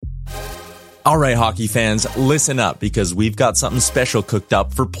All right, hockey fans, listen up because we've got something special cooked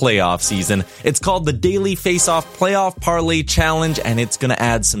up for playoff season. It's called the Daily Face-Off Playoff Parlay Challenge, and it's going to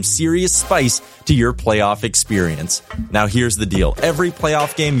add some serious spice to your playoff experience. Now, here's the deal. Every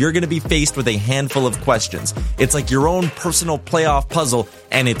playoff game, you're going to be faced with a handful of questions. It's like your own personal playoff puzzle,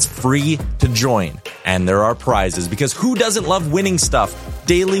 and it's free to join. And there are prizes, because who doesn't love winning stuff?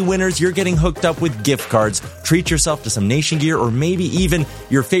 Daily winners, you're getting hooked up with gift cards. Treat yourself to some Nation gear or maybe even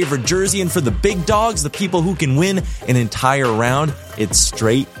your favorite jersey. And for the big dogs, the people who can win an entire round, it's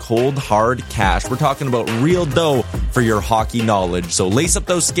straight, cold, hard cash. We're talking about real dough for your hockey knowledge. So lace up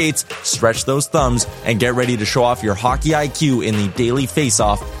those skates, stretch those thumbs, and get ready to show off your hockey IQ in the Daily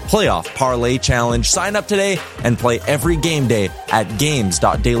Face-Off Playoff Parlay Challenge. Sign up today and play every game day at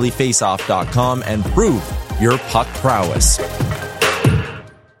games.dailyfaceoff.com and prove your puck prowess.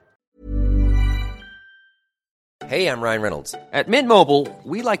 Hey, I'm Ryan Reynolds. At Mint Mobile,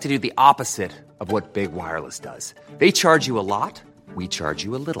 we like to do the opposite of what Big Wireless does. They charge you a lot, we charge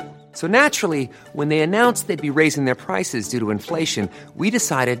you a little. So naturally, when they announced they'd be raising their prices due to inflation, we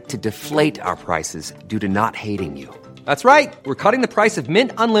decided to deflate our prices due to not hating you. That's right. We're cutting the price of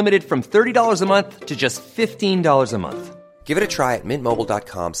Mint Unlimited from $30 a month to just $15 a month. Give it a try at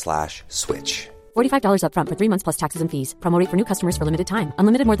mintmobile.com/switch. $45 up front for 3 months plus taxes and fees. Promo rate for new customers for limited time.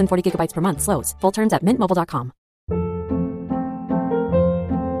 Unlimited more than 40 gigabytes per month. Slows full terms at mintmobile.com.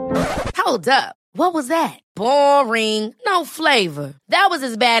 Hold up. What was that? Boring. No flavor. That was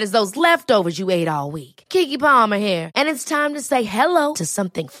as bad as those leftovers you ate all week. Keke Palmer here. And it's time to say hello to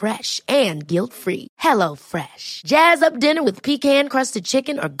something fresh and guilt-free. Hello Fresh. Jazz up dinner with pecan-crusted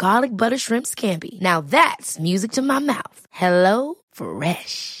chicken or garlic butter shrimp scampi. Now that's music to my mouth. Hello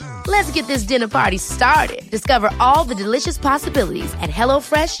Fresh. Let's get this dinner party started. Discover all the delicious possibilities at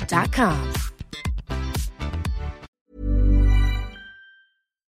hellofresh.com.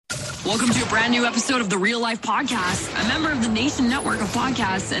 Welcome to a brand new episode of the Real Life Podcast, a member of the Nation Network of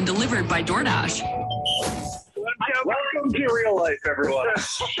Podcasts and delivered by DoorDash. Welcome to Real Life, everyone.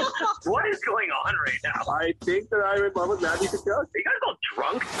 What is going on right now? I think that I'm in love with Matthew Tkachuk. Are you guys all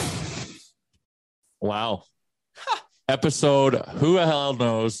drunk? Wow. Episode, who the hell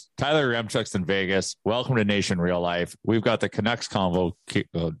knows? Tyler Remchuk's in Vegas. Welcome to Nation Real Life. We've got the Canucks Canucks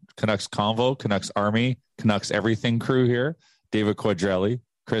Army, Canucks Everything crew here. David Quadrelli,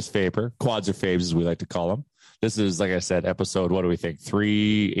 Chris Faber, Quads or Faves, as we like to call them. This is, like I said, episode, what do we think,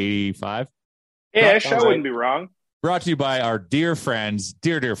 385? Ish, I wouldn't be wrong. Brought to you by our dear friends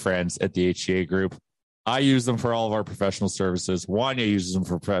at the HCA Group. I use them for all of our professional services. Wanya uses them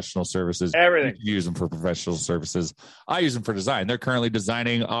for professional services. Everything. You use them for professional services. I use them for design. They're currently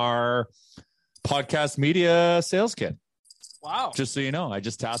designing our podcast media sales kit. Wow. Just so you know, I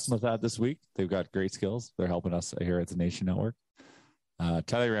just tasked them with that this week. They've got great skills. They're helping us here at the Nation Network.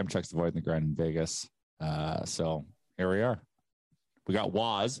 Tyler Remchuk's avoiding the grind in Vegas. So here we are. We got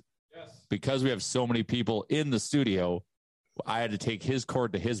Waz. Yes. Because we have so many people in the studio, I had to take his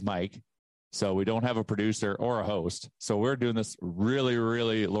cord to his mic. So we don't have a producer or a host. So we're doing this really,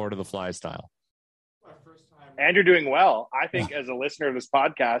 really Lord of the Flies style. And you're doing well. I think as a listener of this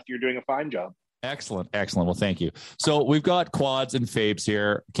podcast, you're doing a fine job. Excellent. Well, thank you. So we've got Quads and Fabes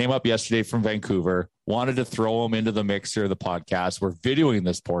here. Came up yesterday from Vancouver. Wanted to throw them into the mixer of the podcast. We're videoing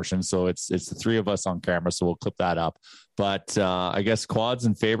this portion, so it's the three of us on camera, so we'll clip that up. But I guess Quads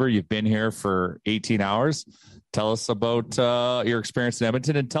and Faber, you've been here for 18 hours. Tell us about your experience in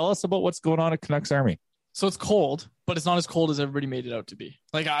Edmonton and tell us about what's going on at Canucks Army. So it's cold, but it's not as cold as everybody made it out to be.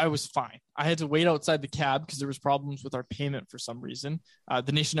 Like, I was fine. I had to wait outside the cab because there was problems with our payment for some reason.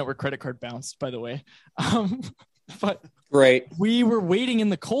 The Nation Network credit card bounced, by the way. But Great. We were waiting in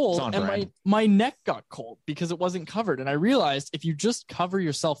the cold and brand. my neck got cold because it wasn't covered. And I realized if you just cover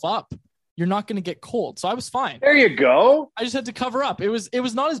yourself up, you're not going to get cold. So I was fine. There you go. I just had to cover up. It was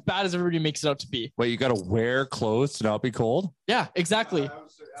not as bad as everybody makes it out to be. Wait, you got to wear clothes to not be cold? Yeah, exactly.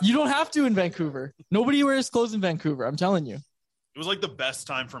 You don't have to in Vancouver. Nobody wears clothes in Vancouver. I'm telling you. It was like the best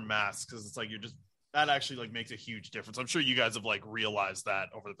time for masks because it's like that actually like makes a huge difference. I'm sure you guys have like realized that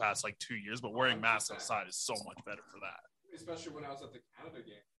over the past like 2 years, but wearing masks outside is so much better for that. Especially when I was at the Canada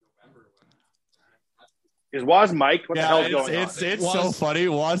game in November. Is Waz Mike? What the hell is going on? It's so funny.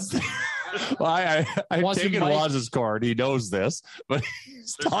 Waz, I've taken Waz's cord. He knows this, but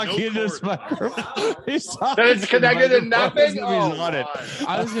he's talking into his microphone. It's connected to nothing? He's on it.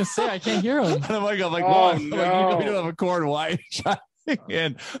 I was going to say, I can't hear him. I'm like, Oh, Waz, no. you don't have a cord. Why are you trying?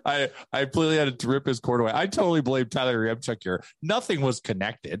 And I completely had to rip his cord away. I totally blame Tyler Remchuk here. Nothing was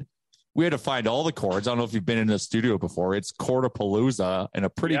connected. We had to find all the cords. I don't know if you've been in the studio before. It's Chordapalooza in a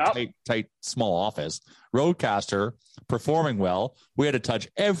pretty tight, small office. Rodecaster performing well. We had to touch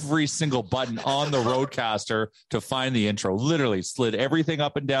every single button on the Rodecaster to find the intro. Literally slid everything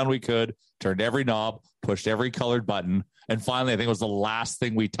up and down we could, turned every knob, pushed every colored button. And finally, I think it was the last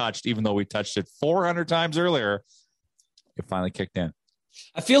thing we touched, even though we touched it 400 times earlier. It finally kicked in.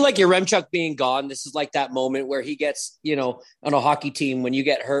 I feel like Yaremchuk being gone, this is like that moment where he gets, on a hockey team when you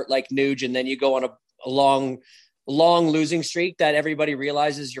get hurt like Nuge and then you go on a long losing streak that everybody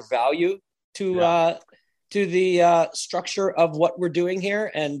realizes your value to the structure of what we're doing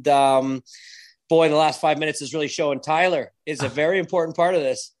here. And boy, the last 5 minutes is really showing Tyler is a very important part of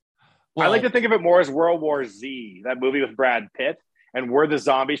this. Well, I like to think of it more as World War Z, that movie with Brad Pitt. And we're the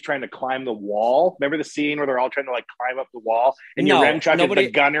zombies trying to climb the wall. Remember the scene where they're all trying to climb up the wall? And Yaremchuk is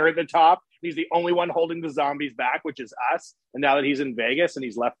the gunner at the top. He's the only one holding the zombies back, which is us. And now that he's in Vegas and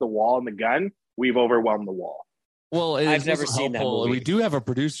he's left the wall and the gun, we've overwhelmed the wall. Well, I've never seen that movie. We do have a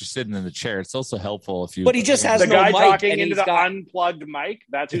producer sitting in the chair. It's also helpful if you. But he just has the no guy mic talking into the unplugged mic.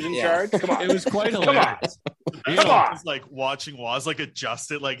 That's who's in charge. Come on, it was quite hilarious. Come on. He's like watching Waz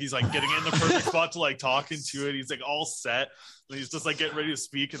adjust it, he's getting in the perfect spot to talk into it. He's all set. And he's just getting ready to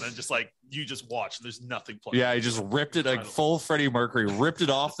speak, and then just you just watch. And there's nothing playing. Yeah, he just ripped it full Freddie Mercury, ripped it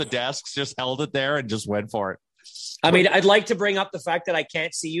off the desks, just held it there, and just went for it. I mean, I'd like to bring up the fact that I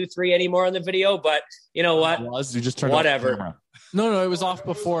can't see you three anymore in the video, but you know what? You just turned whatever. Off the camera. No, it was off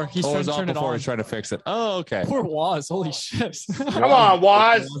before. He's trying to turn it on. He's trying to fix it. Oh, okay. Poor Waz. Holy shit. Come on,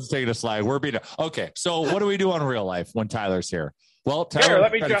 Waz. Let's take a slide. We're beating. Okay, so what do we do on real life when Tyler's here? Well, Tyler, here,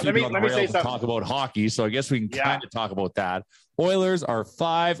 let me say something. Talk about hockey, so I guess we can kind of talk about that. Oilers are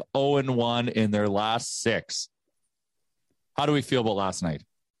 5-0-1 in their last 6. How do we feel about last night?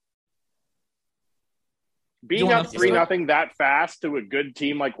 Being up 3-0 that fast to a good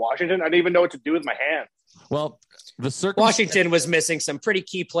team like Washington, I didn't even know what to do with my hands. Well, Washington was missing some pretty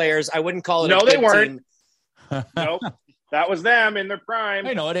key players. I wouldn't call it. No, a good they weren't. Team. Nope, that was them in their prime.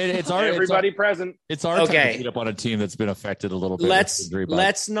 I know it's our everybody present. It's our time to beat up on a team that's been affected a little bit.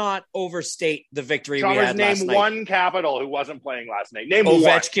 Let's not overstate the victory Chalmers, we had last name night. one Capital who wasn't playing last night. Name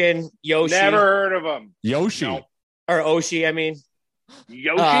Ovechkin, one. Yoshi. Never heard of him. Yoshi or Oshie. I mean.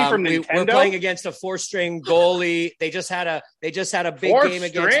 Yoshi from Nintendo. We're playing against a 4-string goalie. They just had a big game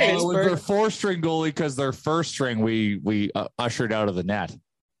against Pittsburgh. Their 4-string goalie because their first string we ushered out of the net.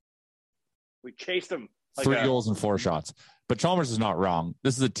 We chased them. 3 goals and 4 shots. But Chalmers is not wrong.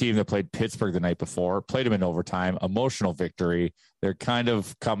 This is a team that played Pittsburgh the night before, played them in overtime, emotional victory. They're kind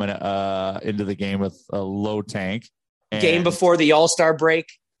of coming into the game with a low tank. Game before the All-Star break.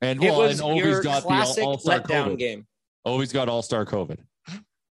 And it was Ovi's got classic the All-Star letdown COVID. game. Ovi's got All-Star COVID.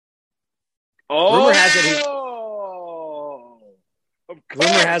 Rumor has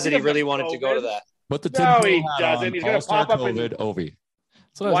it he really wanted to go to that. But no, he doesn't. He's going to pop up COVID, Ovi.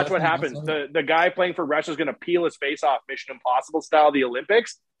 Watch what happens. The guy playing for Russia is going to peel his face off Mission Impossible style, the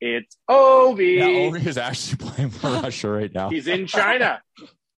Olympics. It's Ovi. Yeah, Ovi is actually playing for Russia right now. He's in China.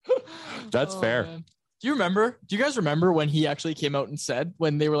 That's fair. Man. Do you guys remember when he actually came out and said,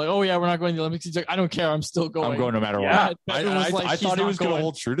 when they were like, oh yeah, we're not going to the Olympics? He's like, I don't care. I'm still going. I'm going no matter what. I thought he was going to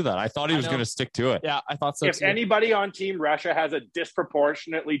hold true to that. I thought he was going to stick to it. Yeah, I thought so. If anybody on Team Russia has a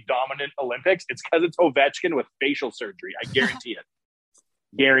disproportionately dominant Olympics, it's because it's Ovechkin with facial surgery. I guarantee it.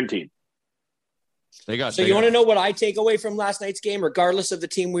 Guaranteed. You want to know what I take away from last night's game, regardless of the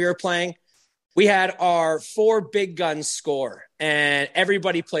team we were playing? We had our 4 big guns score, and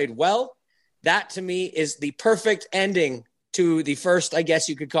everybody played well. That, to me, is the perfect ending to the first, I guess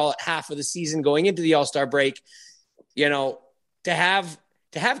you could call it, half of the season going into the All-Star break. To have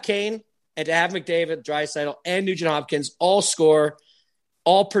Kane and to have McDavid, Draisaitl, and Nugent-Hopkins all score,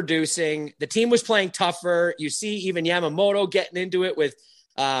 all producing. The team was playing tougher. You see even Yamamoto getting into it with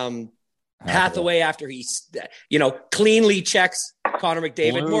Hathaway after he, cleanly checks Connor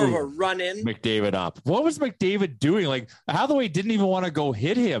McDavid, more of a run-in. McDavid up. What was McDavid doing? Hathaway didn't even want to go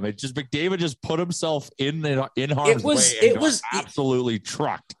hit him. It just McDavid just put himself in harm's way. It was absolutely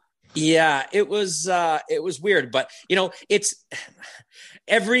trucked. Yeah, it was weird, but it's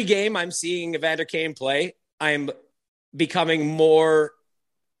every game I'm seeing Evander Kane play, I'm becoming more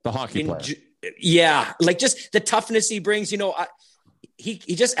the hockey player. Yeah, just the toughness he brings. He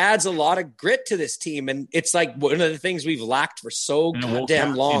just adds a lot of grit to this team, and it's like one of the things we've lacked for so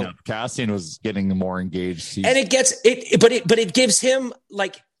goddamn long. Cassian was getting more engaged, and it gives him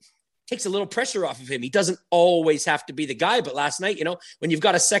takes a little pressure off of him. He doesn't always have to be the guy, but last night, when you've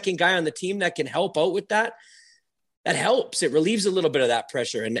got a second guy on the team that can help out with that helps. It relieves a little bit of that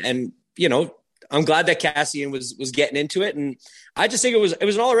pressure, and I'm glad that Kassian was getting into it. And I just think it was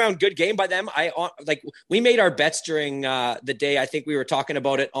an all around good game by them. We made our bets during the day. I think we were talking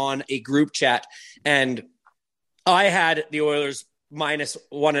about it on a group chat, and I had the Oilers minus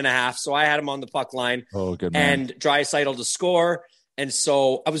 1.5. So I had them on the puck line. Oh, good man. And Draisaitl to score. And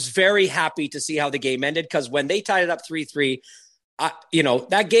so I was very happy to see how the game ended, because when they tied it up 3-3,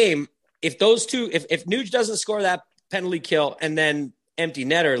 that game, if those two, if Nuge doesn't score that penalty kill and then empty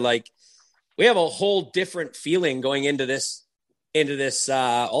netter, like, we have a whole different feeling going into this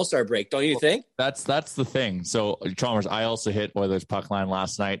All-Star break, don't you think? That's the thing. So, Chalmers, I also hit Oilers puck line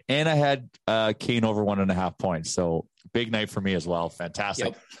last night, and I had Kane over 1.5 points. So big night for me as well. Fantastic.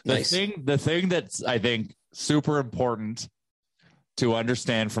 Yep. Nice. The thing that's, I think, super important to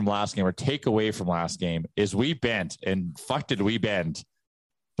understand from last game, or take away from last game, is we bent, and fuck did we bend.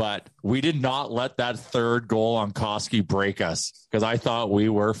 But we did not let that third goal on Koski break us, because I thought we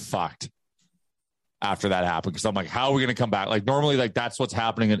were fucked after that happened. Because I'm like, how are we going to come back? Like, normally, like, that's what's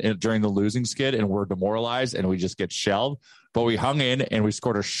happening during the losing skid, and we're demoralized and we just get shelled. But we hung in and we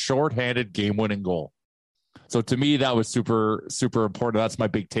scored a shorthanded game-winning goal. So to me, that was super, super important. That's my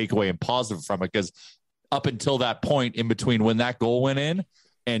big takeaway and positive from it, because up until that point, in between when that goal went in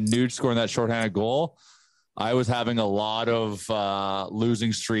and Nuge scoring that shorthanded goal, I was having a lot of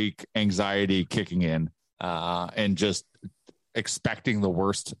losing streak anxiety kicking in, and just expecting the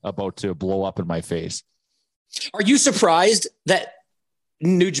worst about to blow up in my face. Are you surprised that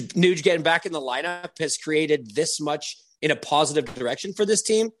Nuge getting back in the lineup has created this much in a positive direction for this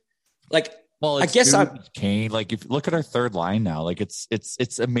team? Like, well, I guess I'm Kane. Like, if you look at our third line now, like,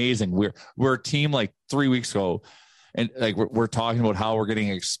 it's amazing. We're a team like 3 weeks ago, and like we're talking about how we're getting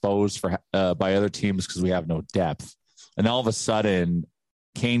exposed for by other teams because we have no depth, and all of a sudden,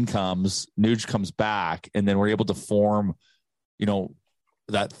 Kane comes, Nuge comes back, and then we're able to form,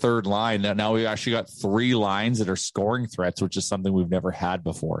 that third line. Now we actually got 3 lines that are scoring threats, which is something we've never had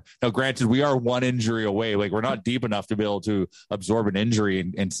before. Now, granted, we are one injury away. Like, we're not deep enough to be able to absorb an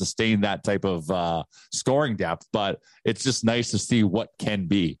injury and sustain that type of scoring depth, but it's just nice to see what can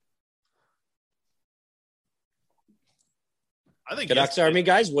be. I think Canucks Army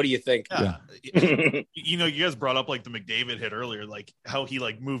guys, what do you think? Yeah. You guys brought up like the McDavid hit earlier, like how he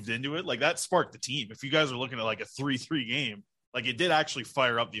like moved into it. Like, that sparked the team. If you guys are looking at like a 3-3 game, like, it did actually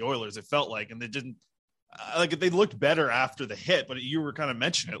fire up the Oilers, it felt like, and they didn't like, they looked better after the hit, but you were kind of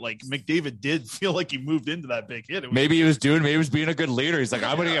mentioning it. Like, McDavid did feel like he moved into that big hit. Maybe he was being a good leader. He's like,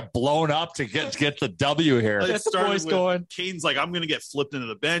 I'm going to get blown up to get the W here. It started with Kane's like, I'm going to get flipped into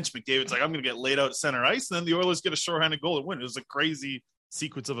the bench. McDavid's like, I'm going to get laid out at center ice. And then the Oilers get a shorthanded goal and win. It was a crazy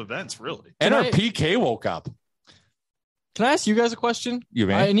sequence of events, really. And our PK woke up. Can I ask you guys a question?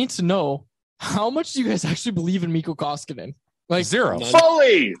 I need to know, how much do you guys actually believe in Mikko Koskinen? Like, 0.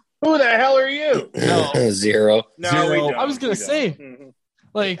 Fully. Who the hell are you? No. 0. No, 0. we don't. I was gonna say,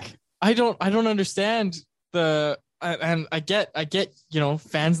 like, I don't understand and I get,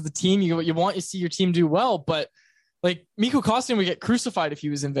 fans of the team. You want to see your team do well, but like, Mikko Koskinen would get crucified if he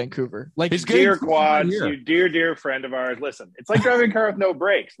was in Vancouver. Like, his dear Quads, you dear friend of ours. Listen, it's like driving a car with no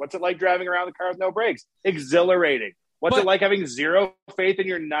brakes. What's it like driving around the car with no brakes? Exhilarating. What's it like having zero faith in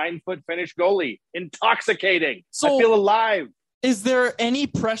your 9-foot Finnish goalie? Intoxicating. So, I feel alive. Is there any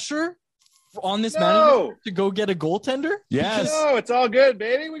pressure on this manager to go get a goaltender? Yes. No, it's all good,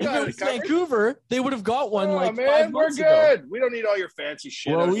 baby. We got it. Vancouver, they would have got one 5 months we're good. Ago. We don't need all your fancy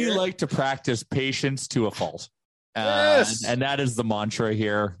shit. Well, we like to practice patience to a fault. Yes. And that is the mantra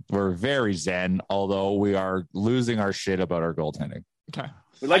here. We're very zen, although we are losing our shit about our goaltending. Okay.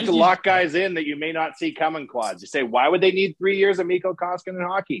 We like to lock guys in that you may not see coming, Quads. You say, why would they need 3 years of Mikko Koskinen in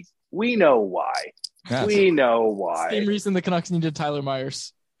hockey? We know why. Yes. We know why. Same reason the Canucks needed Tyler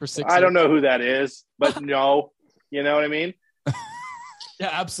Myers for 6 years. I don't know who that is, but no. You know what I mean? Yeah,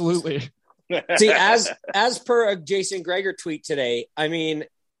 absolutely. See, as per a Jason Gregor tweet today, I mean,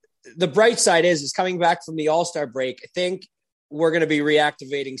 the bright side is coming back from the All-Star break. I think we're going to be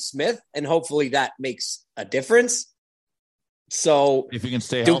reactivating Smith, and hopefully that makes a difference. So if he can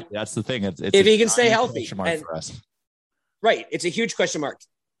stay healthy, that's the thing. It's if he can stay healthy, for us. Right. It's a huge question mark.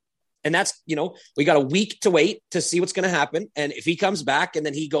 And that's, we got a week to wait to see what's going to happen. And if he comes back and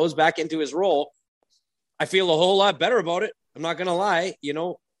then he goes back into his role, I feel a whole lot better about it. I'm not going to lie.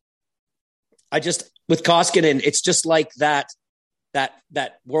 With Koskinen, it's just like that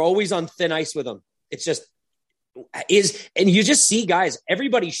we're always on thin ice with him. It's just and you just see guys,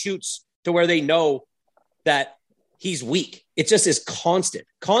 everybody shoots to where they know that he's weak. It just is constant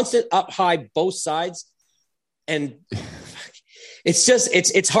up high, both sides. And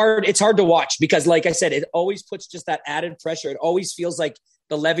it's hard to watch because, like I said, it always puts just that added pressure. It always feels like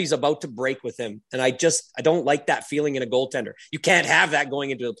the levee's about to break with him. And I don't like that feeling in a goaltender. You can't have that going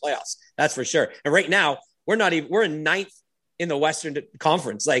into the playoffs. That's for sure. And right now we're in ninth in the Western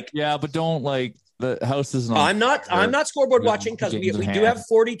Conference. Like, yeah, but don't like the house is not. I'm not scoreboard watching because we do have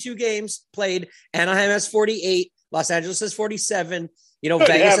 42 games played. Anaheim has 48. Los Angeles has 47.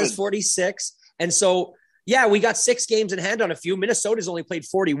 Vegas has 46. And so, yeah, we got 6 games in hand on a few. Minnesota's only played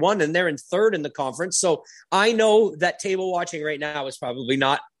 41 and they're in third in the conference. So I know that table watching right now is probably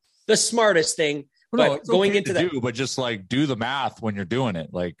not the smartest thing, but going into that, but just like do the math when you're doing it.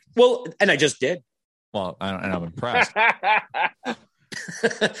 Like, well, and I just did. Well, I'm impressed. I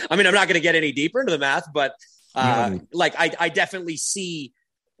mean, I'm not going to get any deeper into the math, but I definitely see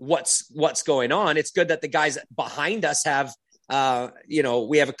what's going on. It's good that the guys behind us have,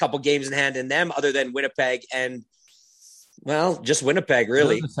 we have a couple games in hand in them other than Winnipeg and, well, just Winnipeg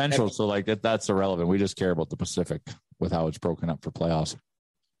really. It's essential. So like that's irrelevant. We just care about the Pacific with how it's broken up for playoffs.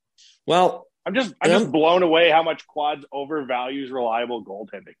 Well, I'm just blown away how much Quads overvalues reliable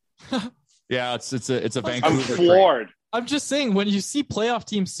goaltending. Yeah, it's a Vancouver. I'm floored. I'm just saying, when you see playoff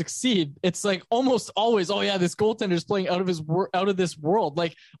teams succeed, it's like almost always, oh yeah, this goaltender's playing out of this world.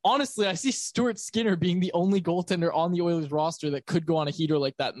 Like, honestly, I see Stuart Skinner being the only goaltender on the Oilers roster that could go on a heater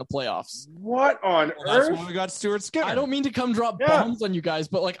like that in the playoffs. What on earth? That's why we got Stuart Skinner. I don't mean to come drop bombs on you guys,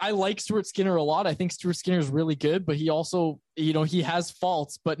 but like, I like Stuart Skinner a lot. I think Stuart Skinner is really good, but he also, he has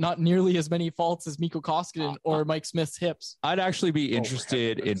faults, but not nearly as many faults as Mikko Koskinen or Mike Smith's hips. I'd actually be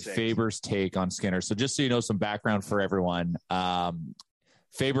interested in Faber's take on Skinner. So just so you know, some background for everyone.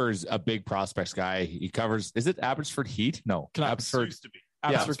 Faber's a big prospects guy. He covers, is it Abbotsford Heat? No, Abbotsford used to be.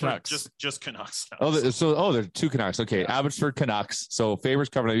 Abbotsford Canucks. Just Canucks. They're 2 Canucks. Okay, yeah. Abbotsford Canucks. So Faber's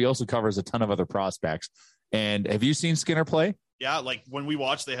covering. He also covers a ton of other prospects. And have you seen Skinner play? Yeah, like when we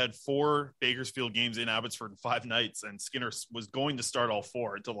watched, they had 4 Bakersfield games in Abbotsford in 5 nights, and Skinner was going to start all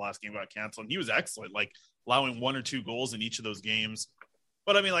 4 until the last game got canceled. And he was excellent, like allowing 1 or 2 goals in each of those games.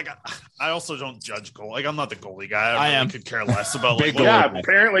 But I mean, like, I also don't judge goal. Like, I'm not the goalie guy. I really could care less about like.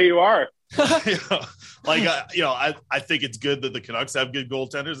 Apparently you are. I think it's good that the Canucks have good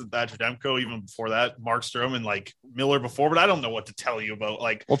goaltenders, and Thatcher Demko, even before that, Markstrom and like Miller before. But I don't know what to tell you about.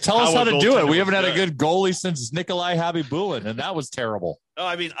 Like, well, tell us how to do it. We haven't had a good goalie since Nikolai Habibulin, and that was terrible. Oh,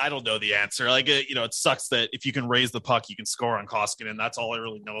 I mean, I don't know the answer. Like, it sucks that if you can raise the puck, you can score on Koskinen. That's all I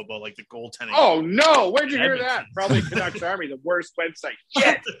really know about, like, the goaltending. Oh, no. Where'd you hear that? Probably Canucks Army, the worst website.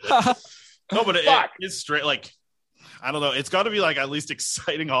 Shit. No, but it's straight, like, I don't know. It's got to be, like, at least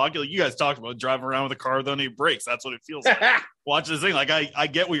exciting hockey. Like, you guys talked about driving around with a car without any brakes. That's what it feels like. Watch this thing. Like, I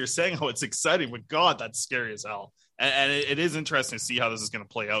get what you're saying, how it's exciting, but, God, that's scary as hell. And it is interesting to see how this is going to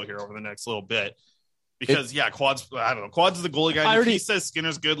play out here over the next little bit. Because, Quads, I don't know. Quads is the goalie guy. He says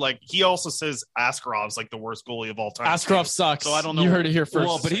Skinner's good. Like, he also says Askarov's like the worst goalie of all time. Askarov sucks. So I don't know. You heard it here first.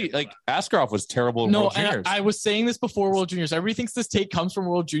 Well, but Askarov was terrible in World Juniors. I was saying this before World Juniors. Everybody thinks this take comes from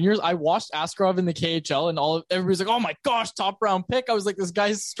World Juniors. I watched Askarov in the KHL, and everybody's like, oh my gosh, top round pick. I was like, this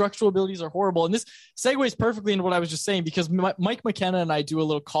guy's structural abilities are horrible. And this segues perfectly into what I was just saying, because Mike McKenna and I do a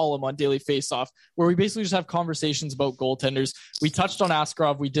little column on Daily Faceoff where we basically just have conversations about goaltenders. We touched on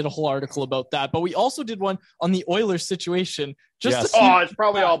Askarov. We did a whole article about that, but we also did one on the Oilers situation. It's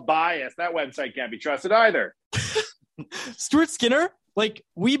probably all biased. That website can't be trusted either. Stuart Skinner, like,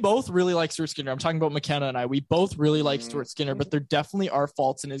 we both really like Stuart Skinner. I'm talking about McKenna and I. We both really like Stuart Skinner, but there definitely are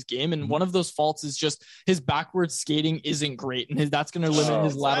faults in his game, and one of those faults is just his backwards skating isn't great, and that's going to limit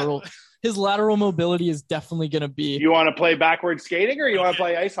his lateral. His lateral mobility is definitely going to be. You want to play backward skating, or you want to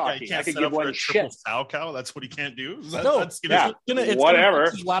play ice hockey? Yeah, I can give one shit. Cow. That's what he can't do. It's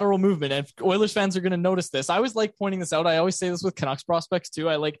whatever. His lateral movement, and Oilers fans are going to notice this. I always like pointing this out. I always say this with Canucks prospects too.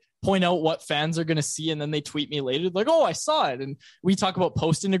 I like point out what fans are going to see, and then they tweet me later like, "Oh, I saw it." And we talk about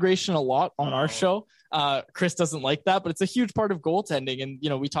post integration a lot on our show. Chris doesn't like that, but it's a huge part of goaltending.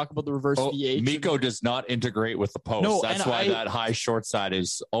 And, we talk about the reverse VH. Mikko does not integrate with the post. No, that's why that high short side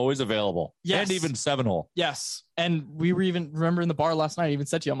is always available. Yes. And even 7-hole. Yes. And we were even, remember in the bar last night, I even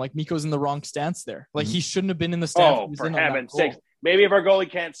said to you, I'm like, Mikko's in the wrong stance there. Like, he shouldn't have been in the stance. Oh, for heaven's sake. Maybe if our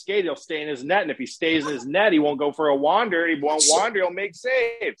goalie can't skate, he'll stay in his net. And if he stays in his net, he won't go for a wander. He won't wander. He'll make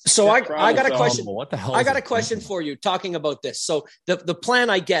saves. So I got a question. What the hell? I got a question for you talking about this. So the plan,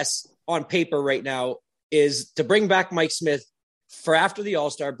 I guess, on paper right now is to bring back Mike Smith for after the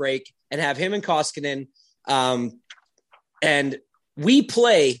All-Star break and have him and Koskinen. And we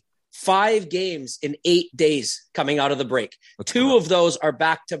play 5 games in 8 days coming out of the break. That's 2 of those are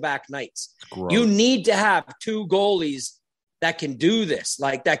back-to-back nights. You need to have 2 goalies that can do this,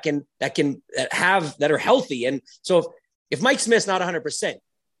 like that are healthy. And so if Mike Smith's not 100%,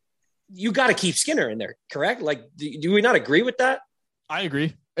 you got to keep Skinner in there, correct? Like, do we not agree with that? I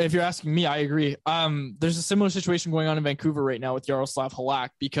agree. If you're asking me, I agree. There's a similar situation going on in Vancouver right now with Yaroslav Halak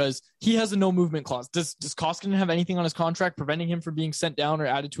because he has a no movement clause. Does Koskinen have anything on his contract preventing him from being sent down or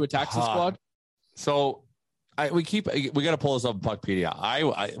added to a taxi squad? So we got to pull this up in Puckpedia.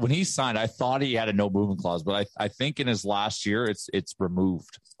 I when he signed, I thought he had a no movement clause, but I think in his last year it's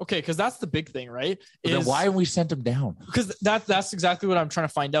removed. Okay, because that's the big thing, right? Then why haven't we sent him down? Because that's exactly what I'm trying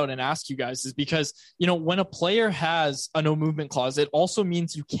to find out and ask you guys is because, when a player has a no movement clause, it also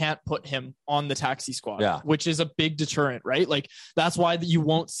means you can't put him on the taxi squad, which is a big deterrent, right? Like that's why you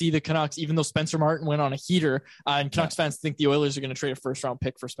won't see the Canucks, even though Spencer Martin went on a heater and Canucks fans think the Oilers are going to trade a first round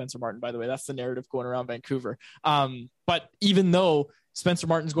pick for Spencer Martin, by the way. That's the narrative going around Vancouver. But even though Spencer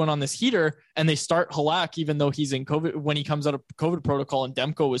Martin's going on this heater and they start Halak, even though he's in COVID, when he comes out of COVID protocol and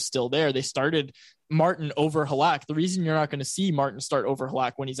Demko was still there, they started Martin over Halak. The reason you're not going to see Martin start over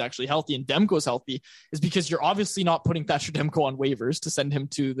Halak when he's actually healthy and Demko's healthy is because you're obviously not putting Thatcher Demko on waivers to send him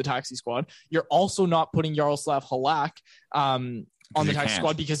to the taxi squad. You're also not putting Yaroslav Halak, on the taxi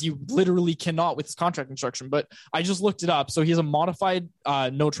squad because you literally cannot with his contract construction. But I just looked it up. So he has a modified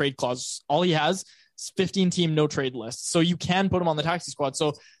no trade clause. All he has 15 team no trade list. So you can put him on the taxi squad.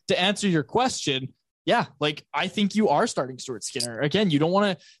 So to answer your question, yeah, like I think you are starting Stuart Skinner. Again, you don't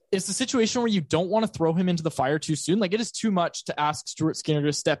want to, it's a situation where you don't want to throw him into the fire too soon. Like it is too much to ask Stuart Skinner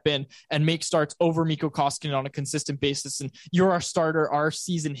to step in and make starts over Mikko Koskinen on a consistent basis. And you're our starter. Our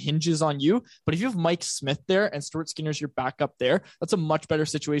season hinges on you. But if you have Mike Smith there and Stuart Skinner's your backup there, that's a much better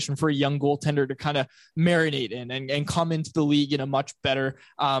situation for a young goaltender to kind of marinate in and come into the league in a much better,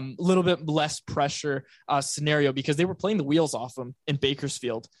 little bit less pressure scenario because they were playing the wheels off him in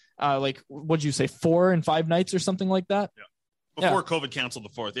Bakersfield. Like, what'd you say, 4 and 5 nights or something like that? Yeah. Before COVID canceled the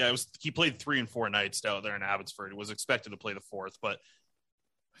 4th. Yeah, he played 3 and 4 nights out there in Abbotsford. He was expected to play the 4th, but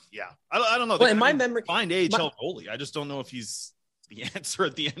yeah, I don't know. Well, in my memory, find AHL goalie. I just don't know if he's the answer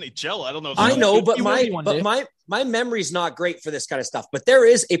at the NHL. I don't know. I know, but my memory's not great for this kind of stuff. But there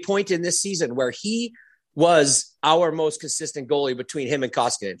is a point in this season where he was our most consistent goalie between him and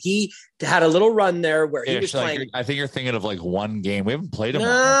Koskinen. He had a little run there where he was playing. I think you're thinking of like one game. We haven't played him.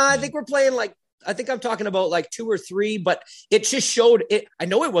 I think we're playing I think I'm talking about like 2 or 3, but it just showed it. I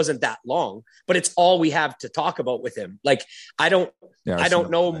know it wasn't that long, but it's all we have to talk about with him. Like, I don't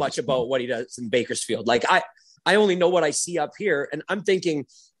know much about what he does in Bakersfield. Like I only know what I see up here. And I'm thinking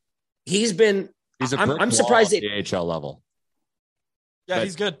I'm surprised at the AHL level. Yeah, but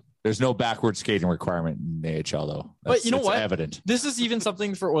he's good. There's no backward skating requirement in the AHL though. But you know what? Evident. This is even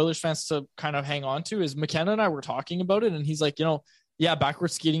something for Oilers fans to kind of hang on to is McKenna and I were talking about it. And he's like, yeah, backward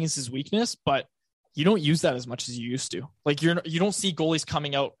skating is his weakness, but you don't use that as much as you used to. Like you don't see goalies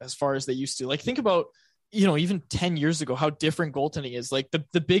coming out as far as they used to. Like think about, even 10 years ago, how different goaltending is. Like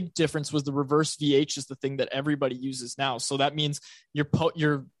the big difference was the reverse VH is the thing that everybody uses now. So that means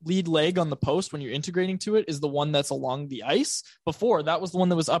your lead leg on the post when you're integrating to it is the one that's along the ice. Before that was the one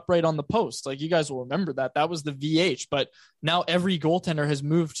that was upright on the post. Like you guys will remember that was the VH, but now every goaltender has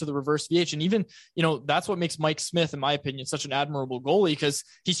moved to the reverse VH. And even, that's what makes Mike Smith, in my opinion, such an admirable goalie because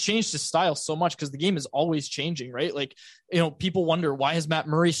he's changed his style so much because the game is always changing, right? Like, people wonder why has Matt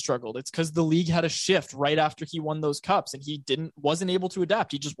Murray struggled? It's because the league had a shift right after he won those cups and he wasn't able to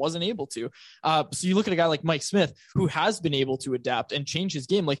adapt. He just wasn't able to. So you look at a guy like Mike Smith who has been able to adapt and change his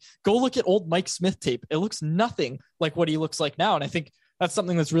game. Like go look at old Mike Smith tape. It looks nothing like what he looks like now. And I think that's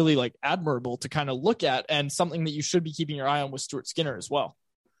something that's really like admirable to kind of look at and something that you should be keeping your eye on with Stuart Skinner as well.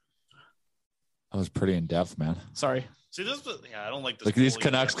 That was pretty in depth, man. Sorry. See this, I don't like this. Like these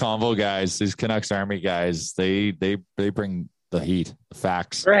Canucks convo guys, these Canucks Army guys, they bring the heat, the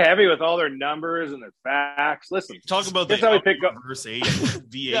facts. They're heavy with all their numbers and their facts. Listen, talk about here's how we pick reverse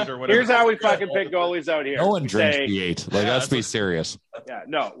V8 or whatever. Here's how we fucking pick goalies out here. No one drinks V8. Like, let's be serious. Yeah,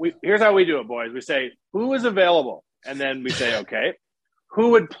 no. Here's how we do it, boys. We say who is available, and then we say, okay, who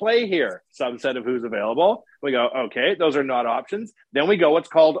would play here? Subset of who's available. We go, okay, those are not options. Then we go what's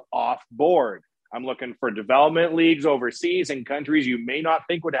called off board. I'm looking for development leagues overseas in countries you may not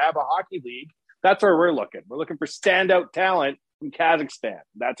think would have a hockey league. That's where we're looking. We're looking for standout talent from Kazakhstan.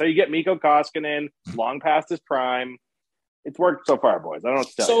 That's how you get Mikko Koskinen, long past his prime. It's worked so far, boys. I don't know what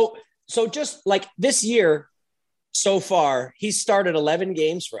to tell you. So just like this year, so far, he's started 11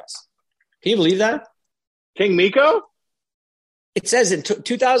 games for us. Can you believe that? King Mikko? It says in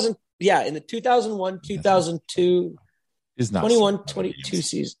 2000, in the 2001, 2002, 21, 22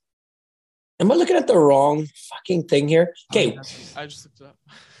 season. Am I looking at the wrong fucking thing here? Okay. I just looked it up.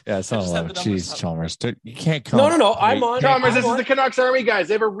 Yeah, it's not a lot. Jeez, Chalmers. You can't come. No. I'm on. Chalmers, this is the Canucks Army, guys.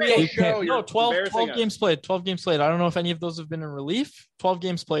 They have a real show. No, 12 games played. 12 games played. I don't know if any of those have been in relief. 12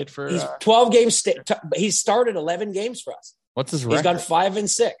 games played for. He's 12 games. He's started 11 games for us. What's his record? He's gone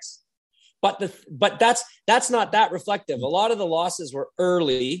 5-6. But that's not that reflective. A lot of the losses were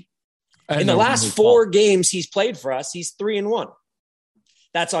early. In the last 4 games he's played for us, he's 3-1.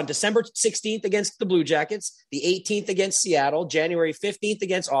 That's on December 16th against the Blue Jackets, the 18th against Seattle, January 15th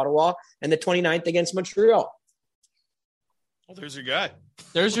against Ottawa, and the 29th against Montreal. Well, there's your guy.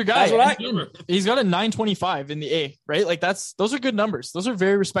 There's your guy. He's got a 925 in the A, right? Like those are good numbers. Those are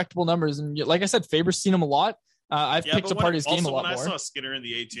very respectable numbers. And like I said, Faber's seen him a lot. I've picked apart his game a lot more. When I saw Skinner in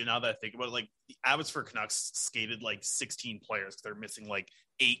the A2, now that I think about it, like the Abbotsford Canucks skated like 16 players because they're missing like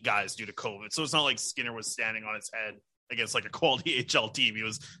 8 guys due to COVID. So it's not like Skinner was standing on his head against like a quality HL team. He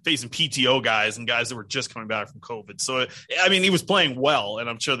was facing PTO guys and guys that were just coming back from COVID. So, I mean, he was playing well, and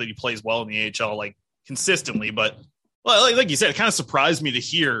I'm sure that he plays well in the AHL like consistently. But well, like you said, it kind of surprised me to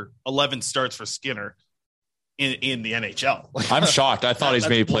hear 11 starts for Skinner in the NHL. I'm shocked. I thought he's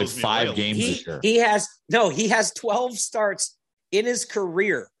maybe played 5 games this year. He has 12 starts in his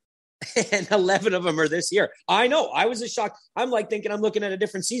career, and 11 of them are this year. I know. I was just shocked. I'm like thinking I'm looking at a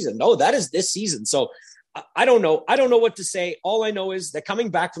different season. No, that is this season. So I don't know. I don't know what to say. All I know is that coming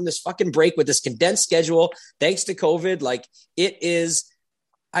back from this fucking break with this condensed schedule, thanks to COVID, like it is.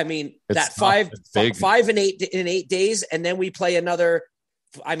 I mean, it's that 5 and 8 in 8 days, and then we play another.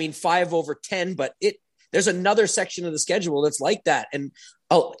 I mean, 5 over 10, but there's another section of the schedule that's like that. And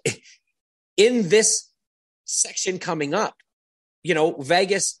in this section coming up,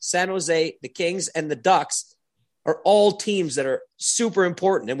 Vegas, San Jose, the Kings, and the Ducks are all teams that are super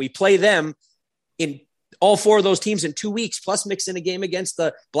important, and we play them in all 4 of those teams in 2 weeks, plus mix in a game against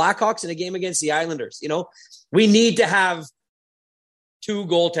the Blackhawks and a game against the Islanders. We need to have 2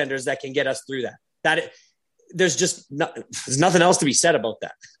 goaltenders that can get us through that. There's nothing else to be said about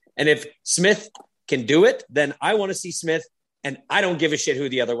that. And if Smith can do it, then I want to see Smith, and I don't give a shit who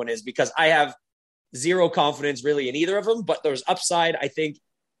the other one is because I have zero confidence really in either of them, but there's upside, I think,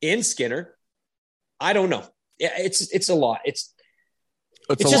 in Skinner. I don't know. It's a lot. It's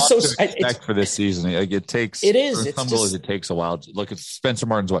just so expect for this season. Like it takes it takes a while. Look at Spencer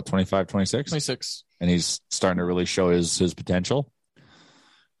Martin's 25, 26, and he's starting to really show his potential.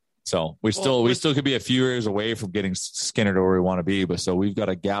 So we still could be a few years away from getting Skinner to where we want to be, but so we've got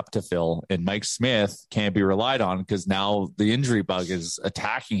a gap to fill, and Mike Smith can't be relied on because now the injury bug is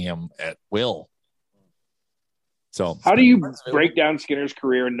attacking him at will. So how do you break down Skinner's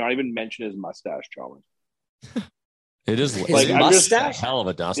career and not even mention his mustache, Chalmers? It is like mustache, a hell of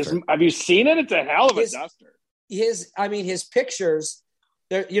a duster. Have you seen it? It's a hell of a duster. His pictures.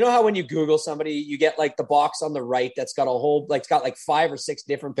 There, you know how when you Google somebody, you get like the box on the right that's got it's got like 5 or 6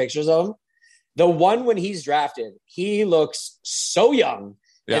 different pictures of him. The one when he's drafted, he looks so young,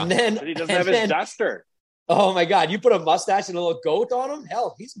 and then but he doesn't have his duster. Oh my God! You put a mustache and a little goat on him.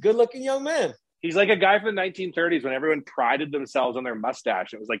 Hell, he's a good-looking young man. He's like a guy from the 1930s when everyone prided themselves on their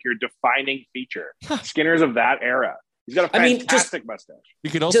mustache. It was like your defining feature. Skinner's of that era. He's got a fantastic mustache. You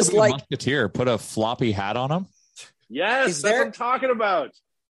could also be a musketeer. Put a floppy hat on him. Yes, that's what I'm talking about.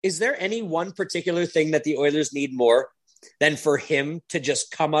 Is there any one particular thing that the Oilers need more than for him to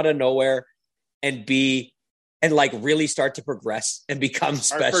just come out of nowhere and really start to progress and become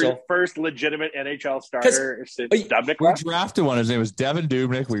special? Our first legitimate NHL starter since Dubnyk. We drafted one. His name was Devin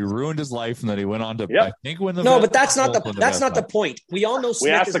Dubnyk. We ruined his life, and then he went on to I think win the. No, but that's not the point. We all know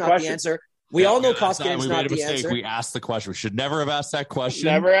Smith is not the answer. We all know Koskinen's not the answer. We asked the question. We should never have asked that question.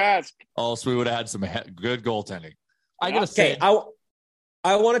 Never ask. Also, we would have had some good goaltending. I gotta say,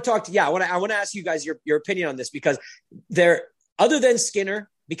 I want to talk to I want to ask you guys your opinion on this because other than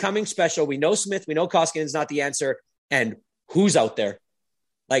Skinner becoming special, we know Smith, we know Koskinen's not the answer, and who's out there?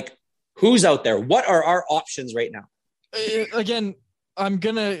 Like who's out there? What are our options right now? Again, I'm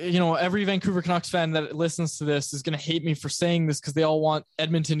gonna, every Vancouver Canucks fan that listens to this is gonna hate me for saying this because they all want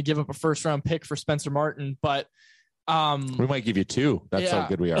Edmonton to give up a 1st-round pick for Spencer Martin, but we might give you 2. That's how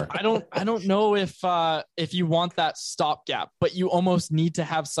good we are. I don't know if you want that stopgap, but you almost need to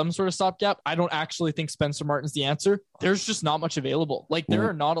have some sort of stopgap. I don't actually think Spencer Martin's the answer. There's just not much available. Like there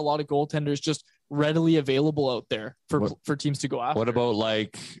are not a lot of goaltenders just readily available out there for teams to go after. What about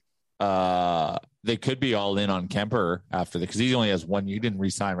they could be all in on Kemper after because he only has 1. You didn't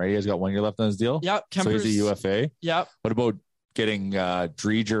re-sign, right? He has got 1 year left on his deal. Yeah, Kemper's, so he's a UFA. Yeah. What about getting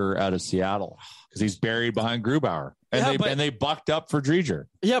Driedger out of Seattle because he's buried behind Grubauer, and they bucked up for Driedger.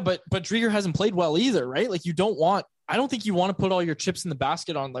 Yeah, but Driedger hasn't played well either, right? Like I don't think you want to put all your chips in the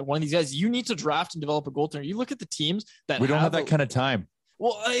basket on like one of these guys. You need to draft and develop a goaltender. You look at the teams that we don't have that kind of time.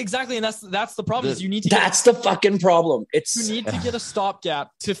 Well, exactly, and that's the problem. Is you need to. That's the fucking problem. You need to get a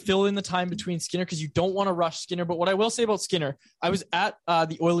stopgap to fill in the time between Skinner because you don't want to rush Skinner. But what I will say about Skinner, I was at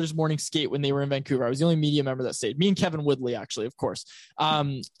the Oilers morning skate when they were in Vancouver. I was the only media member that stayed. Me and Kevin Woodley, actually, of course.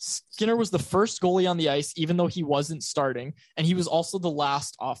 Skinner was the first goalie on the ice, even though he wasn't starting, and he was also the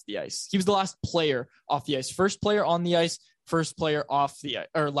last off the ice. He was the last player off the ice, first player on the ice. First player off the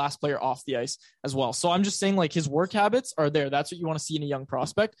or last player off the ice as well. So I'm just saying, like, his work habits are there. That's what you want to see in a young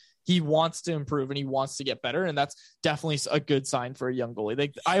prospect. He wants to improve and he wants to get better. And that's definitely a good sign for a young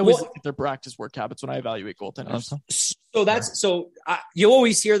goalie. I always look at their practice work habits when I evaluate goaltenders. So you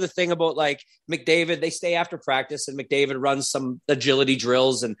always hear the thing about like McDavid, they stay after practice and McDavid runs some agility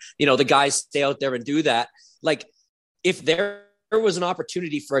drills and, you know, the guys stay out there and do that. Like if there was an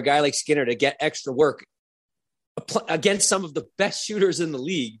opportunity for a guy like Skinner to get extra work against some of the best shooters in the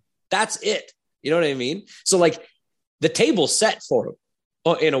league, that's it. You know what I mean? So like the table's set for him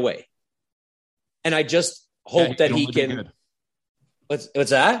in a way. And I just hope that he can. What's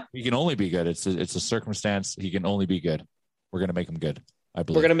that? He can only be good. It's a circumstance. He can only be good. We're going to make him good. I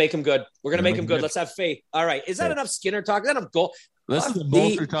believe we're going to make him good. We're going to make him good. Let's have faith. All right. Is that enough Skinner talk? Is that enough goal? This is the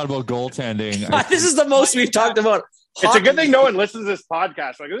most we've talked about goaltending. This is the most we've talked about. Hockey. It's a good thing no one listens to this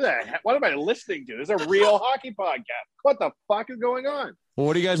podcast. Like, what am I listening to? This is a real hockey podcast. What the fuck is going on? Well,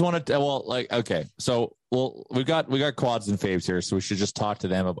 what do you guys want to? Well, like, okay, so we got quads and faves here, so we should just talk to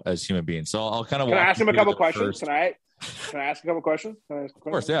them as human beings. So I'll kind of. Can I ask them a couple questions? Can I ask a couple questions? Of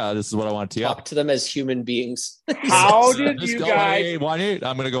course, yeah. This is what I want to talk to them as human beings. How did you guys? Hey,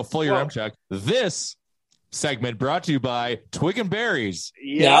 I'm going to go full your M check. This segment brought to you by Twig and Berries.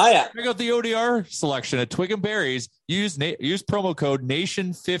 Yeah. Check out the ODR selection at Twig and Berries. Use promo code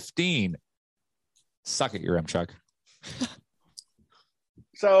Nation15. Suck it, your M check.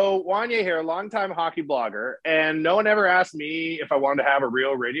 So Wanya here, longtime hockey blogger, and no one ever asked me if I wanted to have a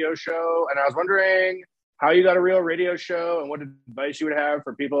real radio show. And I was wondering how you got a real radio show and what advice you would have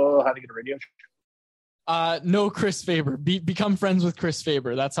for people how to get a radio show. No, Chris Faber. Become friends with Chris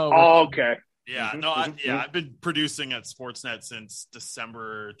Faber. That's how. Okay. Yeah, I've been producing at Sportsnet since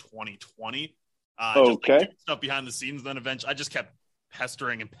December 2020. Just like stuff behind the scenes. Then eventually, I just kept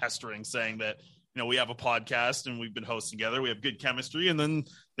pestering, saying that, you know, we have a podcast and we've been hosting together. We have good chemistry. And then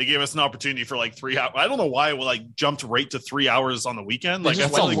they gave us an opportunity for like 3 hours. I don't know why it like jumped right to 3 hours on the weekend. Like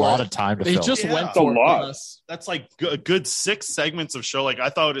that's a lot of time to film. They just went for a lot. That's like a good 6 segments of show. Like I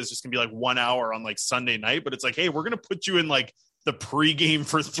thought it was just gonna be like 1 hour on like Sunday night, but it's like, hey, we're gonna put you in like the pregame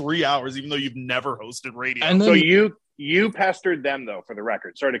for 3 hours, even though you've never hosted radio. And then, so you pestered them though, for the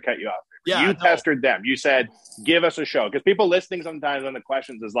record. Sorry to cut you off. Yeah, you pestered them. You said, give us a show. Because people listening sometimes on the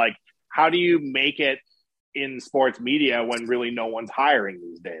questions is like, how do you make it in sports media when really no one's hiring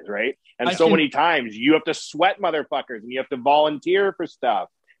these days, right? And many times you have to sweat motherfuckers and you have to volunteer for stuff.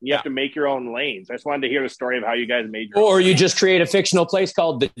 And you have to make your own lanes. I just wanted to hear the story of how you guys made your own. You just create a fictional place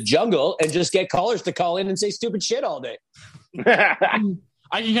called The Jungle and just get callers to call in and say stupid shit all day.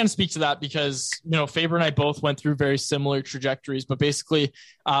 I can kind of speak to that because, you know, Faber and I both went through very similar trajectories, but basically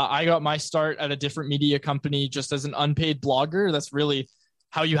I got my start at a different media company just as an unpaid blogger. That's really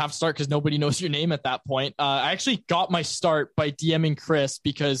how you have to start because nobody knows your name at that point. I actually got my start by DMing Chris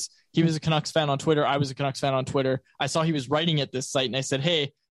because he was a Canucks fan on Twitter. I was a Canucks fan on Twitter. I saw he was writing at this site and I said,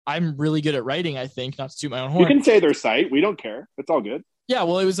 hey, I'm really good at writing, I think, not to toot my own horn. You can say their site. We don't care. It's all good. Yeah,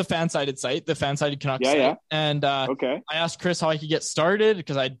 well, it was a fan-sided site, the fan-sided Canucks site. Yeah. And I asked Chris how I could get started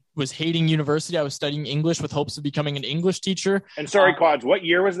because I was hating university. I was studying English with hopes of becoming an English teacher. And sorry, Quads, what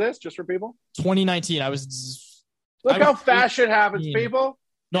year was this, just for people? 2019. Look how fast shit happens, people.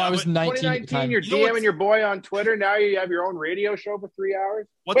 No, I was 19 2019, you're DMing your boy on Twitter. Now you have your own radio show for 3 hours.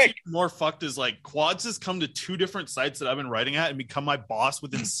 What's even more fucked is like Quads has come to 2 different sites that I've been writing at and become my boss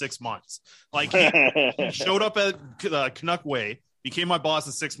within 6 months. Like he showed up at Canuck Way, became my boss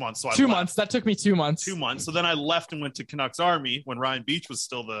in 6 months. So 2 months. That took me 2 months. 2 months. So then I left and went to Canucks Army when Ryan Beach was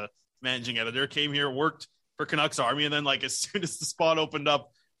still the managing editor. Came here, worked for Canucks Army, and then like as soon as the spot opened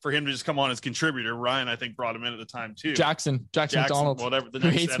up for him to just come on as contributor, Ryan, I think, brought him in at the time too. Jackson McDonald, whatever. Who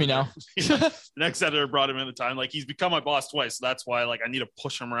hates me now. The next editor brought him in at the time. Like he's become my boss twice, so that's why like I need to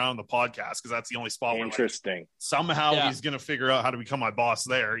push him around the podcast because that's the only spot where like, somehow he's gonna figure out how to become my boss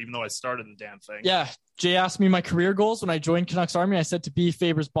there, even though I started the damn thing. Yeah, Jay asked me my career goals when I joined Canucks Army. I said to be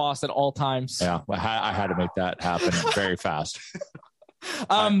Faber's boss at all times. Yeah, I had to make that happen very fast.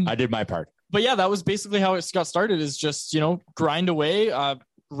 I did my part. But yeah, that was basically how it got started. Is just grind away.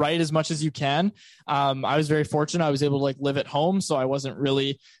 Write as much as you can. I was very fortunate. I was able to like live at home. So I wasn't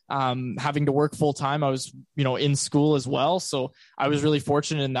really having to work full time. I was, in school as well. So I was really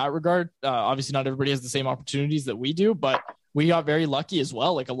fortunate in that regard. Obviously not everybody has the same opportunities that we do, but we got very lucky as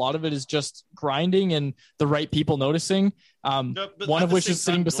well. Like a lot of it is just grinding and the right people noticing. One of which is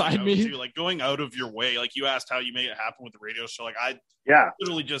sitting beside me. Like going out of your way. Like you asked how you made it happen with the radio show. Like I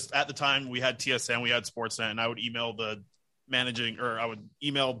literally just at the time we had TSN, we had Sportsnet, and I would email I would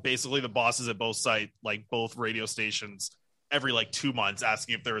email basically the bosses at both sites, like both radio stations, every like 2 months,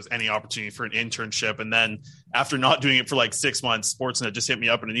 asking if there was any opportunity for an internship. And then after not doing it for like 6 months, Sportsnet just hit me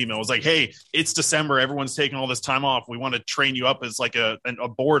up in an email. It was like, hey, it's December. Everyone's taking all this time off. We want to train you up as like a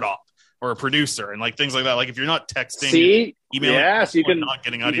board op or a producer and like things like that. Like if you're not texting, emailing, so you can not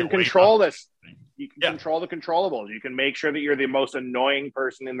getting out of your way. Control this. You can control the controllables. You can make sure that you're the most annoying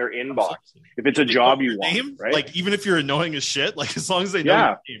person in their inbox. If it's a job you want, right? Like even if you're annoying as shit, like as long as they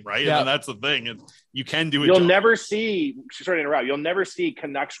know your name, right? Yeah. And that's the thing. And you can do it. You'll never see, sorry to interrupt, you'll never see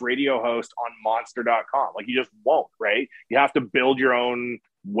Canucks radio host on monster.com. Like you just won't, right? You have to build your own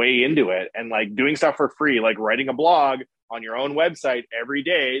way into it. And like doing stuff for free, like writing a blog on your own website every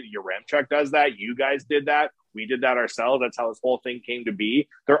day. Your Remchuk does that. You guys did that. We did that ourselves. That's how this whole thing came to be.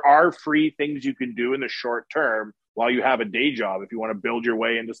 There are free things you can do in the short term while you have a day job if you want to build your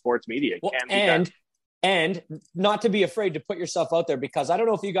way into sports media. And not to be afraid to put yourself out there, because I don't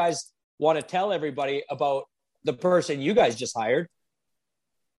know if you guys want to tell everybody about the person you guys just hired.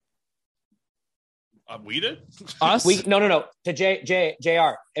 We did? Us? No. To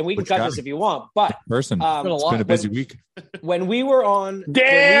JR. And we can cut this if you want. But it's been a busy week. When we were on...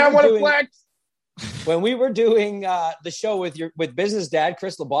 Damn, what a flex! When we were doing the show with Business Dad,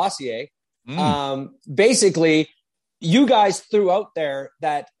 Chris Labossiere, basically, you guys threw out there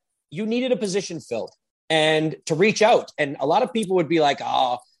that you needed a position filled and to reach out. And a lot of people would be like,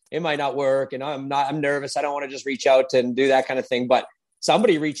 oh, it might not work. And I'm nervous. I don't want to just reach out and do that kind of thing. But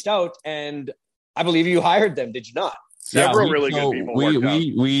somebody reached out and I believe you hired them. Did you not? Several really good people.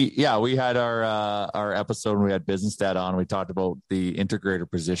 We had our episode when we had Business Dad on. We talked about the integrator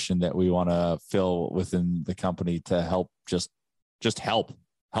position that we want to fill within the company to help just help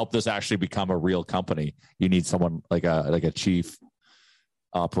this actually become a real company. You need someone like a chief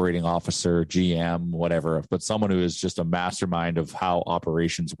operating officer, GM, whatever, but someone who is just a mastermind of how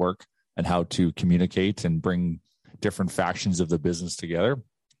operations work and how to communicate and bring different factions of the business together.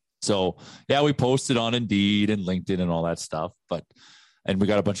 So yeah, we posted on Indeed and LinkedIn and all that stuff, and we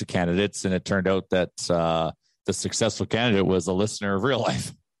got a bunch of candidates, and it turned out that the successful candidate was a listener of Real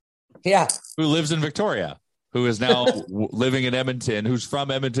Life. Yeah. Who lives in Victoria, who is now living in Edmonton, who's from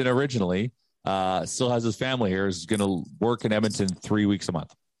Edmonton originally, still has his family here, is going to work in Edmonton 3 weeks a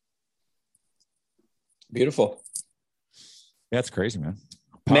month. Beautiful. That's crazy, man.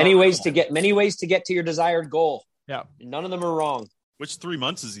 Many ways to get to your desired goal. Yeah. None of them are wrong. Which 3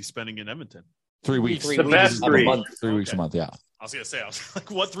 months is he spending in Edmonton? 3 weeks. The best 3 months. 3 weeks a month. Yeah. I was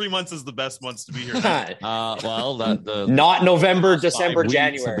like, what 3 months is the best months to be here? Not November, December,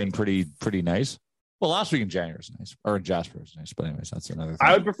 January have been pretty nice. Well, last week in January is nice, or in Jasper is nice. But anyways, that's another thing.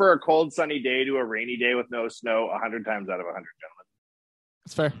 I would prefer a cold, sunny day to a rainy day with no snow 100 times out of 100, gentlemen.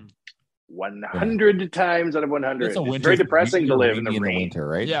 That's fair. 100 times out of 100. It's very depressing to live in the rain. Winter,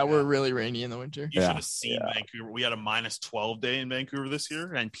 right? Yeah, we're really rainy in the winter. You should have seen Vancouver. We had a minus 12 day in Vancouver this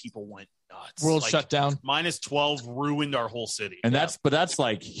year, and people went nuts. World shut down. Minus 12 ruined our whole city. And that's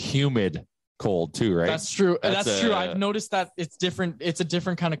like humid cold too, right? That's true. That's true. I've noticed that it's different. It's a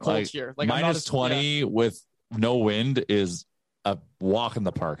different kind of cold here. Like minus 20 with no wind is a walk in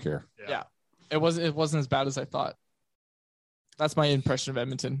the park here. Yeah. It wasn't as bad as I thought. That's my impression of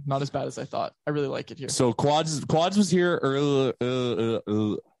Edmonton. Not as bad as I thought. I really like it here. So Quads was here early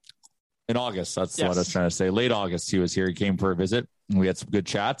in August. That's what I was trying to say. Late August, he was here. He came for a visit, and we had some good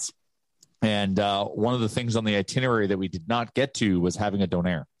chats. And one of the things on the itinerary that we did not get to was having a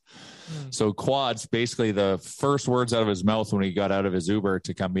donaire. So Quads, basically the first words out of his mouth when he got out of his Uber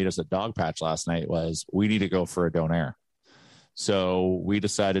to come meet us at Dog Patch last night was, we need to go for a donaire. So we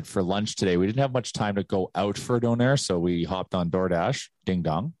decided for lunch today, we didn't have much time to go out for a donaire. So we hopped on DoorDash, ding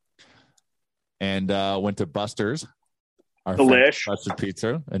dong, and went to Buster's, our Buster's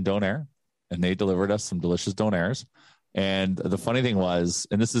Pizza and Donaire, and they delivered us some delicious donaires. And the funny thing was,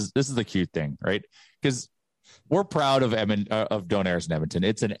 and this is the cute thing, right? Because we're proud of donaires in Edmonton.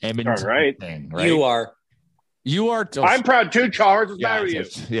 It's an Edmonton thing, right? You are. I'm proud too. Chalmers is married you.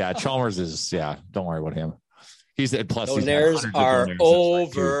 Yeah, Chalmers is. Yeah, don't worry about him. He's plus donaires are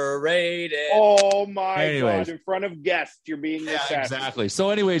overrated. Oh my God! In front of guests, you're being exactly. So,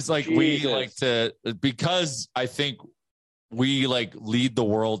 anyways, like we like to, because I think we like lead the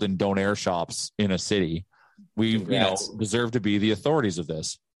world in donaire shops in a city. We deserve to be the authorities of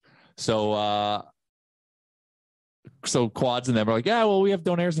this. So Quads and them are like, yeah, well, we have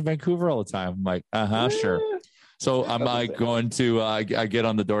donaires in Vancouver all the time. I'm like, sure. So I'm going to I get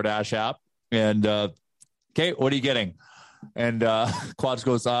on the DoorDash app and okay, what are you getting? And Quads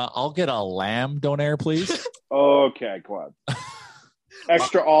goes, I'll get a lamb donair, please. Okay, Quad.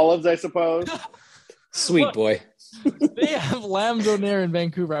 Extra olives, I suppose. Sweet boy. They have lamb donair in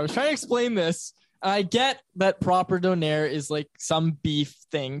Vancouver. I was trying to explain this. I get that proper donair is like some beef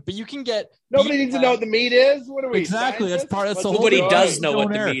thing, but you can get. Nobody needs to know what the meat is. What are we? Exactly. Scientists? That's part. That's the whole. Nobody does know donair.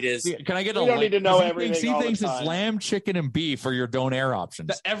 what the meat is. Can I get a? You don't need to know everything. He thinks it's lamb, chicken, and beef are your donair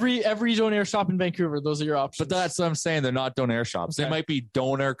options. Every donair shop in Vancouver, those are your options. But that's what I'm saying. They're not donair shops. Okay. They might be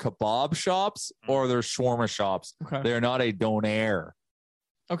donair kebab shops or they're shawarma shops. Okay. They're not a donair.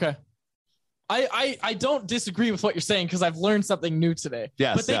 Okay. I don't disagree with what you're saying because I've learned something new today.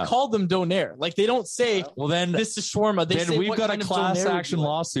 Yes, but they call them donair. Like they don't say, well, then this is shawarma. They say, we've got a class action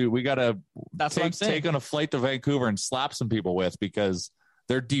lawsuit. We got to take on a flight to Vancouver and slap some people with because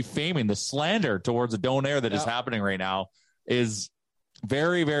they're defaming the slander towards a donair that is happening right now is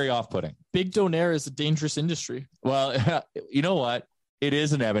very, very off-putting. Big donair is a dangerous industry. Well, you know what? It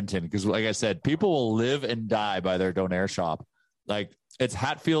is in Edmonton because, like I said, people will live and die by their donair shop. Like it's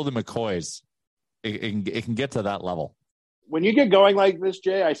Hatfield and McCoy's. It can get to that level. When you get going like this,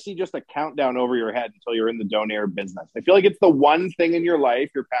 Jay, I see just a countdown over your head until you're in the donair business. I feel like it's the one thing in your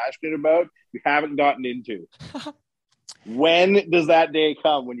life you're passionate about you haven't gotten into. When does that day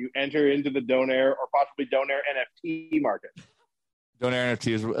come when you enter into the donair or possibly donair NFT market? Donair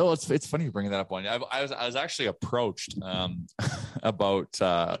NFT is it's funny you bringing that up. One, I was actually approached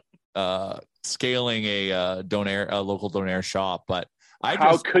about scaling a local donair shop, but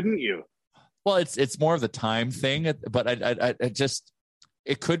how couldn't you? Well, it's more of the time thing, but I just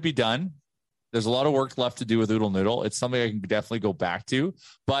it could be done. There's a lot of work left to do with Oodle Noodle. It's something I can definitely go back to.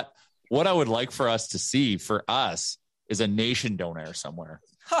 But what I would like for us to see for us is a nation donair somewhere.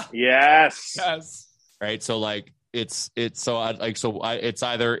 Yes. Right. So like it's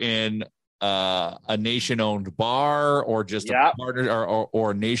either in a nation-owned bar or just a partner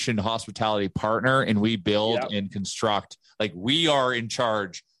or nation hospitality partner, and we build and construct. Like we are in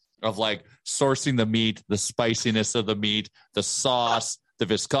charge of like sourcing the meat, the spiciness of the meat, the sauce, the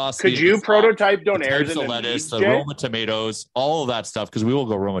viscosity. Could you prototype donairs in the lettuce, the Roma tomatoes, all of that stuff? Because we will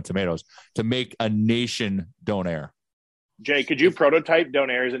go Roma tomatoes to make a nation donair. Jay, could you prototype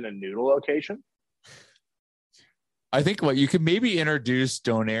donairs in a noodle location? I think you could maybe introduce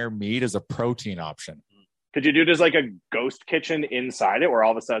donair meat as a protein option. Could you do just like a ghost kitchen inside it where all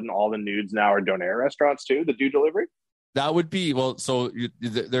of a sudden all the nudes now are donair restaurants too that do delivery? That would be so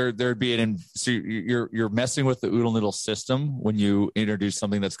there'd be so you're messing with the Oodle Noodle system when you introduce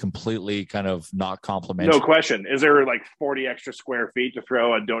something that's completely kind of not complementary. No question. Is there like 40 extra square feet to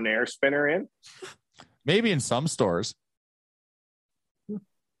throw a donair spinner in? Maybe in some stores.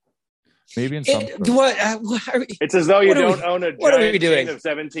 Maybe in some. It's as though you don't own a giant chain of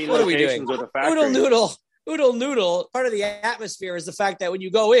 17 locations with a factory. Oodle Noodle. Part of the atmosphere is the fact that when you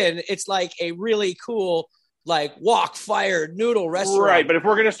go in, it's like a really cool, like wok-fired noodle restaurant. Right, but if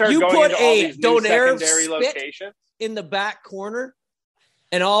we're going to start going into all these new secondary locations in the back corner,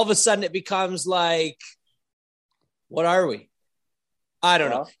 and all of a sudden it becomes like, what are we? I don't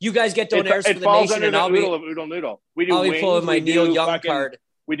know. You guys get donairs for the nation, and I'll be Oodle Noodle. We do. I'll be pulling my Neil Young card.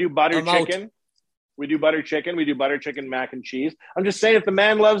 We do butter chicken. We do butter chicken. We do butter chicken mac and cheese. I'm just saying, if the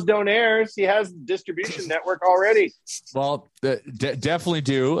man loves donairs, he has distribution network already. Well, definitely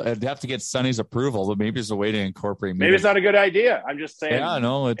do. I'd have to get Sonny's approval, but maybe there's a way to incorporate. Maybe it's not a good idea. I'm just saying. Yeah,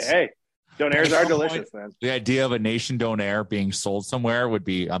 no, donairs are delicious, man. The idea of a nation donair being sold somewhere would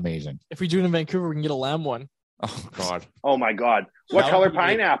be amazing. If we do it in Vancouver, we can get a lamb one. Oh God! Oh my God! What color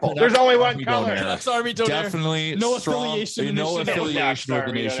pineapple? There's only one color. Canucks Army Donair. Definitely no strong, affiliation. No affiliation with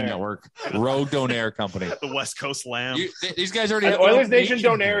the Nation Network. Rogue Donair Company. The West Coast Lamb. These guys already. Oilers Nation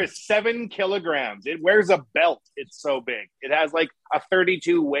Donair is 7 kilograms. It wears a belt. It's so big. It has like a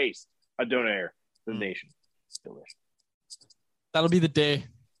 32 waist. A Donair. The Nation. It's delicious. That'll be the day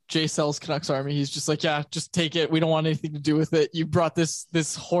Jay sells Canucks Army. He's just like, yeah, just take it. We don't want anything to do with it. You brought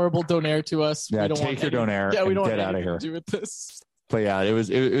this horrible donair to us. Yeah, we don't take your donair. Yeah, we don't get want out of here. to do with this. But yeah, it was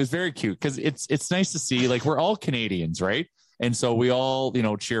very cute because it's nice to see, like, we're all Canadians, right? And so we all,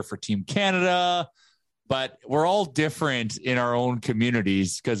 cheer for Team Canada, but we're all different in our own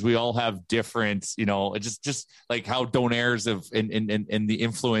communities because we all have different, just like how donairs of and the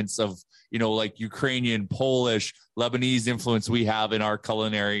influence of, like Ukrainian, Polish, Lebanese influence we have in our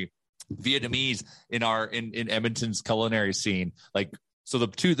culinary, Vietnamese in Edmonton's culinary scene. Like, so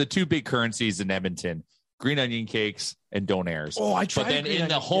the two big currencies in Edmonton, green onion cakes and donairs. Oh, I tried. But then in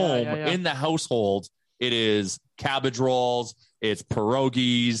the home, in the household, it is cabbage rolls, it's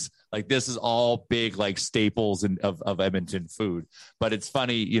pierogies, Like this is all big like staples of Edmonton food. But it's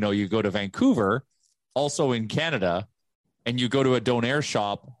funny, you go to Vancouver, also in Canada, and you go to a Donair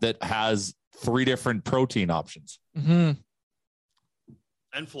shop that has 3 different protein options. Mm-hmm.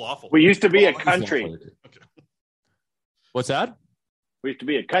 And falafel. We used to be a country. Okay. What's that? We used to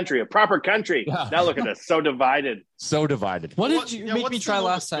be a country, a proper country. Yeah. Now look at us, so divided. So divided. What did you make me try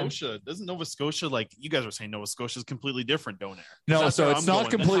last time? Doesn't Nova Scotia, like you guys were saying, Nova Scotia is completely different Donair? No, so it's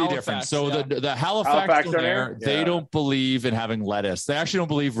not completely different. So the Halifax Donair, they don't believe in having lettuce. They actually don't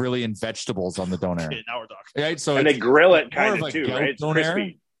believe really in vegetables on the Donair. Okay, now we're talking. Right? So and they grill it kind of too, right? It's Donair.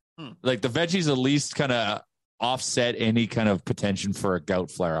 crispy. Like the veggies at least kind of offset any kind of potential for a gout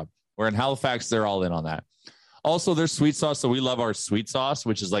flare-up. Where in Halifax, they're all in on that. Also, there's sweet sauce. So we love our sweet sauce,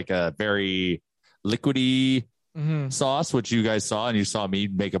 which is like a very liquidy sauce, which you guys saw, and you saw me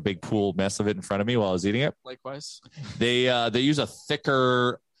make a big pool mess of it in front of me while I was eating it. Likewise. They use a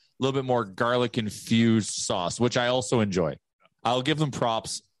thicker, a little bit more garlic infused sauce, which I also enjoy. I'll give them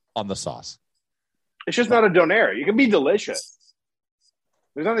props on the sauce. It's just not a Donair. You can be delicious.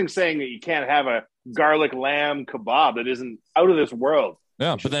 There's nothing saying that you can't have a garlic lamb kebab that isn't out of this world.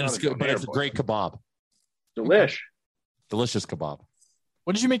 Yeah, but then it's good. But it's a great kebab. Delish. Delicious kebab.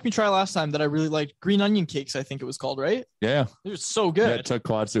 What did you make me try last time that I really liked? Green onion cakes, I think it was called, right? Yeah. It was so good. Yeah, it took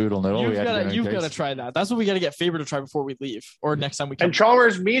Quads to Oodle Noodle. You've got to try that. That's what we got to get Faber to try before we leave or next time we come. And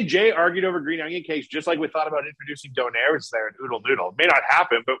Chalmers, me and Jay argued over green onion cakes just like we thought about introducing Donairs there at Oodle Noodle. It may not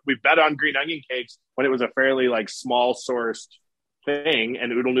happen, but we bet on green onion cakes when it was a fairly like small sourced thing,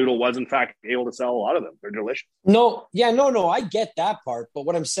 and Oodle Noodle was in fact able to sell a lot of them. They're delicious. No, I get that part, but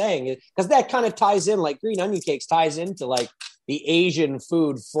what I'm saying is because that kind of ties in, like green onion cakes ties into like the Asian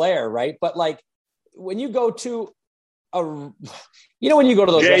food flair, right? But like when you go to when you go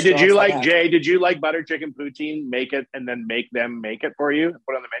to those Jay, did you like butter chicken poutine? Make it and then make them make it for you and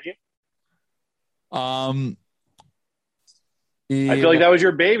put it on the menu. I feel like that was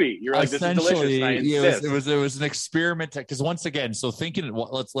your baby. You're like, this is delicious. It was an experiment because once again, so thinking,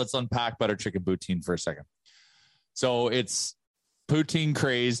 let's unpack butter chicken poutine for a second. So it's poutine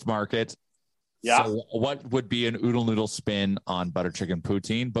crazed market. Yeah. So what would be an Oodle Noodle spin on butter chicken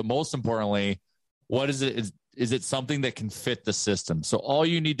poutine? But most importantly, what is it? Is it something that can fit the system? So all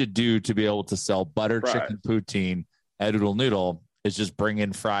you need to do to be able to sell butter chicken poutine at Oodle Noodle is just bring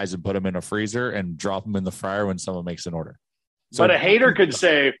in fries and put them in a freezer and drop them in the fryer when someone makes an order. So, but a hater could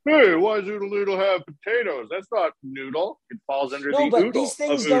say, hey, why does Oodle Noodle have potatoes? That's not noodle. It falls under the oodle these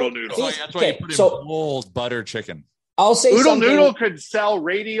things of Oodle Noodle. That's why you put in cold butter chicken. I'll say Oodle Noodle could sell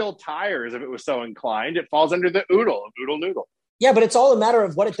radial tires if it was so inclined. It falls under the oodle of Oodle Noodle. Yeah, but it's all a matter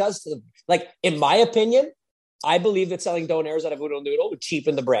of what it does to them. Like, in my opinion, I believe that selling Donairs out of Oodle Noodle would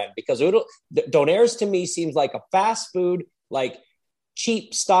cheapen the brand because Donairs to me seems like a fast food, like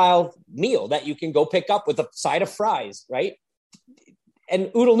cheap style meal that you can go pick up with a side of fries, right? And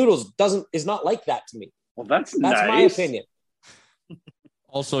Oodle Noodles is not like that to me. Well, that's nice. My opinion.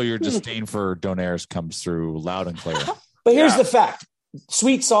 Also, your disdain for Donairs comes through loud and clear. But here's the fact.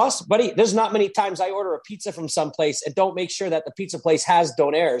 Sweet sauce, buddy, there's not many times I order a pizza from someplace and don't make sure that the pizza place has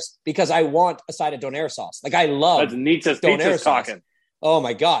Donairs because I want a side of Donair sauce. Like, I love That's Nietzsche's Donair sauce. Talking. Oh,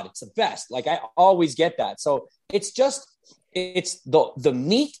 my God. It's the best. Like, I always get that. So it's the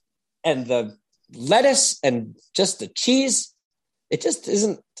meat and the lettuce and just the cheese. It just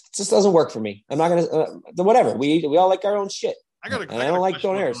doesn't work for me. I'm not going to, whatever. We all like our own shit. I don't like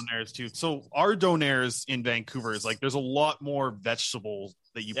Donairs too. So our Donairs in Vancouver is like, there's a lot more vegetables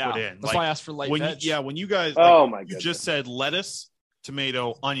that you put in. That's why I asked for light veg. When you guys, you just said lettuce,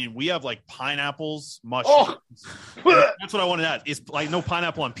 tomato, onion. We have like pineapples, mushrooms. That's what I wanted to add. It's like no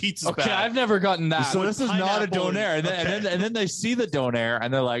pineapple on pizza. Okay, bad. I've never gotten that. So this is not a Donair. And then they see the Donair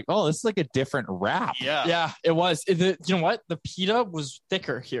and they're like, oh, this is like a different wrap. Yeah, it was. You know what? The pita was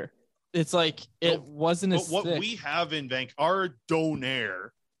thicker here. It's like it wasn't as what thick. We have in our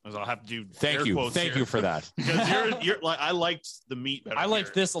Donair. As I'll have to do. Thank you for that. Because you're like, I liked the meat better. I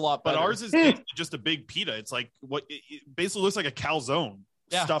liked this a lot better. But ours is just a big pita. It's like it basically looks like a calzone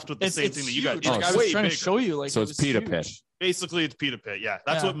stuffed with the same thing that you guys. Like I was trying to show you. Like so, it's pita pit. Basically, it's pita pit. Yeah,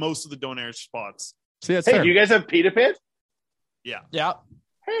 that's what most of the Donair spots. See, that's do you guys have pita pit? Yeah.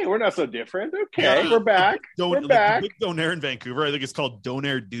 Hey, we're not so different. Okay, we're back. We're back. The big Donair in Vancouver, I think it's called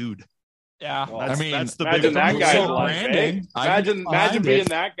Donair Dude. Yeah, well, that's the imagine that guy. Branding. Imagine being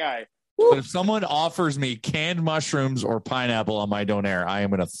that guy. But if someone offers me canned mushrooms or pineapple on my Donair, I am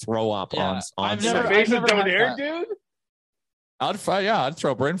going to throw up on. I've never Donair, dude. I'd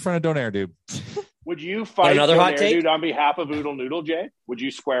throw up right in front of Donair, dude. Would you fight Donair Dude on behalf of Oodle Noodle, Jay? Would you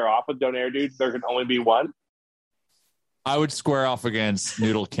square off with Donair Dude? There can only be one. I would square off against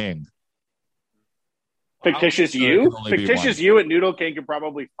Noodle King. Fictitious you? Fictitious you at Noodle King could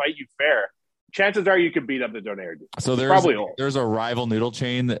probably fight you fair. Chances are you could beat up the Donaire dude. So there's a rival noodle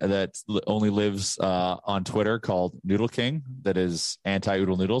chain that only lives on Twitter called Noodle King that is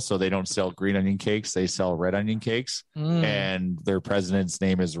anti-oodle noodles. So they don't sell green onion cakes. They sell red onion cakes. And their president's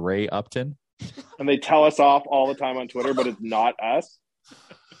name is Ray Upton. And they tell us off all the time on Twitter, but it's not us.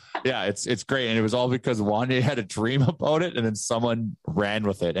 Yeah, it's great. And it was all because Wanye had a dream about it and then someone ran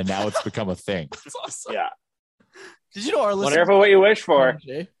with it. And now it's become a thing. That's awesome. Yeah. Did you know our listeners? Whatever what you wish for.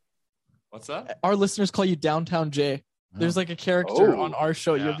 Jay? What's that? Our listeners call you Downtown Jay. There's like a character on our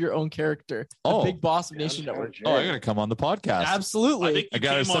show. Yeah. You have your own character. The big boss of Nation Network. Oh, I got to come on the podcast. Absolutely. I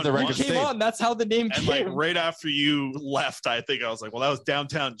got to set the record straight. On. That's how the name came. Like right after you left, I think I was like, well, that was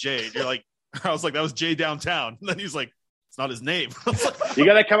Downtown Jay. You're like, I was like, that was Jay Downtown. And then he's like, it's not his name. You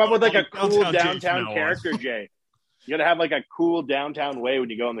got to come up with like a cool downtown character, Jay. You got to have like a cool downtown way when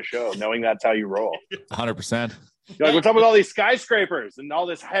you go on the show, knowing that's how you roll. 100%. You're like, what's up with all these skyscrapers and all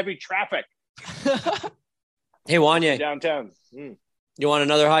this heavy traffic? Hey, Wanye. Downtown. You want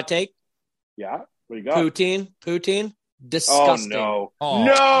another hot take? Yeah. What do you got? Poutine. Disgusting. Oh,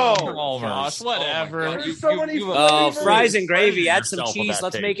 no. No. Josh, whatever. There's so many fries and gravy. Add some cheese.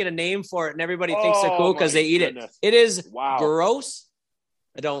 Let's make it a name for it. And everybody thinks they're cool because they eat it. It is gross.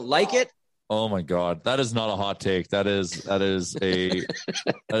 I don't like it. Oh my God, that is not a hot take. That is a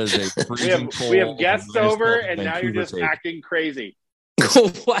we have guests over, and now you're just acting crazy.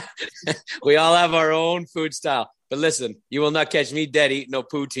 We all have our own food style, but listen, you will not catch me dead eating no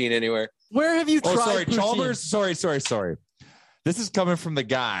poutine anywhere. Where have you tried? Sorry, poutine? Chalmers. Sorry. This is coming from the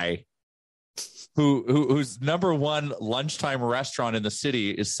guy whose number one lunchtime restaurant in the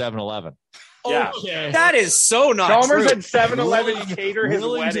city is 7-Eleven. Yeah, okay. That is so not Chalmers true. At 7-Eleven cater his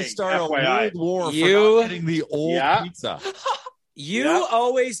wedding. To start a world war for not getting the old pizza. You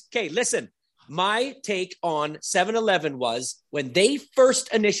always listen. My take on 7-Eleven was when they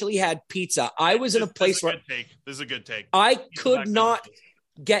first initially had pizza, I was in a place where this is a good take. I could not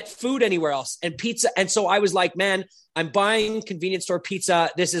get food anywhere else and pizza. And so I was like, man, I'm buying convenience store pizza.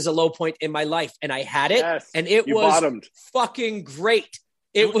 This is a low point in my life. And I had it and it was bottomed. Fucking great.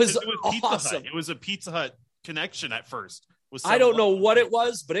 It was awesome. It was a Pizza Hut connection at first. I don't know what it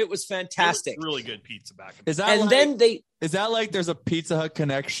was, but it was fantastic. It was really good pizza back. Is that like there's a Pizza Hut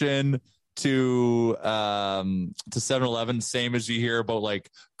connection to 7-Eleven, same as you hear about like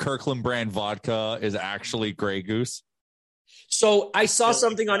Kirkland brand vodka is actually Grey Goose? So I saw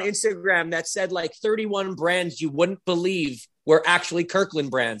something on Instagram that said like 31 brands you wouldn't believe were actually Kirkland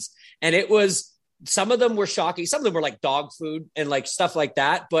brands. And it was, some of them were shocking. Some of them were like dog food and like stuff like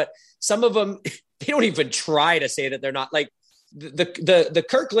that. But some of them, they don't even try to say that they're not. Like the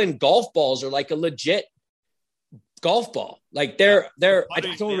Kirkland golf balls are like a legit golf ball. Like they're I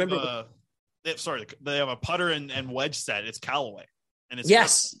don't remember. They have a putter and wedge set. It's Callaway. And it's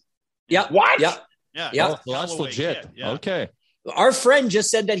Yeah. What? Yeah. Yeah. Well, that's legit. Yeah. Okay. Our friend just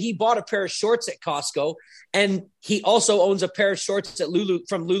said that he bought a pair of shorts at Costco, and he also owns a pair of shorts at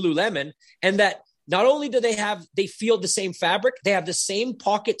from Lululemon, and that not only do they feel the same fabric, they have the same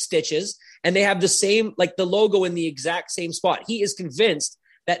pocket stitches, and they have the same, like the logo in the exact same spot. He is convinced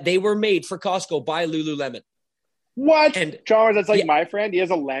that they were made for Costco by Lululemon. What? And Chalmers, that's like my friend. He has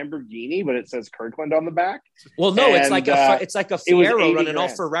a Lamborghini, but it says Kirkland on the back. Well, no, it's like a Fiero running all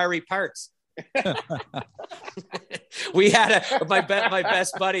Ferrari parts. We had my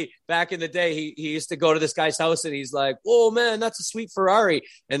best buddy back in the day. He used to go to this guy's house and he's like, "Oh man, that's a sweet Ferrari."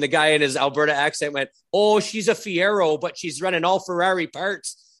 And the guy in his Alberta accent went, "Oh, she's a Fiero, but she's running all Ferrari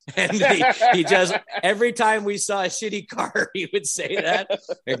parts." And he just, every time we saw a shitty car, he would say that.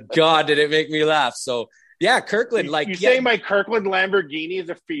 And God, did it make me laugh. So yeah, Kirkland. You saying my Kirkland Lamborghini is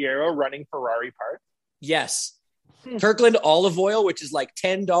a Fiero running Ferrari parts? Yes. Kirkland olive oil, which is like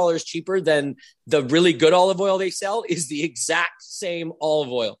 $10 cheaper than the really good olive oil they sell, is the exact same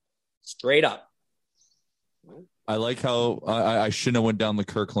olive oil. Straight up. I like how I shouldn't have went down the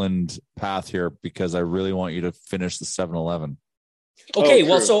Kirkland path here because I really want you to finish the 7-Eleven. Okay,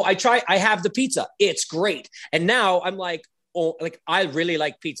 well, so I have the pizza. It's great. And now I'm like, I really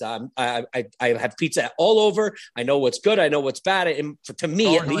like pizza. I have pizza all over. I know what's good. I know what's bad. And to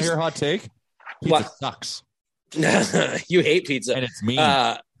me, at least. Your hot take? Pizza sucks. You hate pizza. And it's mean.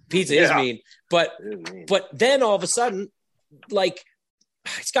 Pizza is mean. But then all of a sudden, like,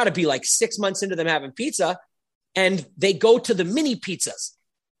 it's got to be like 6 months into them having pizza, and they go to the mini pizzas.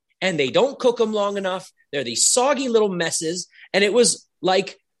 And they don't cook them long enough. They're these soggy little messes. And it was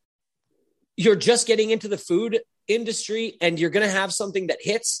like, you're just getting into the food industry, and you're going to have something that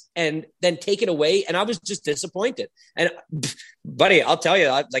hits and then take it away. And I was just disappointed. And buddy, I'll tell you,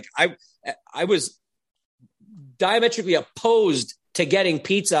 I was diametrically opposed to getting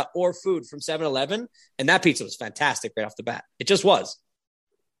pizza or food from 7-Eleven. And that pizza was fantastic right off the bat. It just was.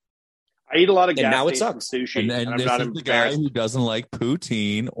 I eat a lot of gas now it station sucks. sushi. And I'm this not is the guy embarrassed. who doesn't like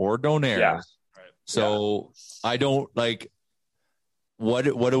poutine or donair. Yeah. So I don't like. What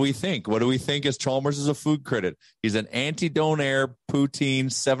do we think? What do we think as Chalmers is a food critic? He's an anti-donair, poutine,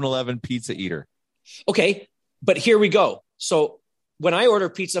 7-Eleven pizza eater. Okay, but here we go. So when I order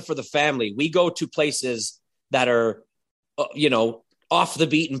pizza for the family, we go to places that are, off the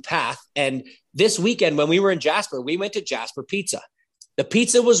beaten path. And this weekend when we were in Jasper, we went to Jasper Pizza. The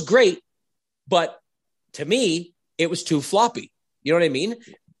pizza was great, but to me, it was too floppy. You know what I mean?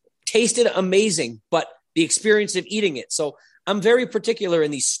 Tasted amazing, but the experience of eating it. So I'm very particular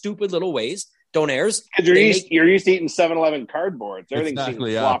in these stupid little ways. Donairs. You're used to eating 7-Eleven cardboard. Everything's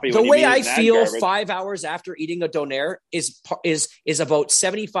floppy. The way I feel 5 hours after eating a donair is about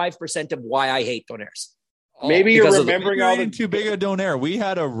 75% of why I hate donairs. Maybe you're remembering all the too big a donair. We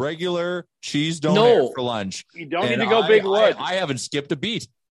had a regular cheese donair for lunch. You don't need to go big wood. I haven't skipped a beat.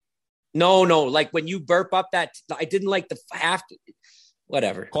 No. Like when you burp up that, I didn't like the half.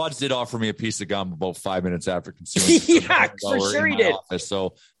 Whatever. Quads did offer me a piece of gum about 5 minutes after consuming. Yeah, for sure he did. Office,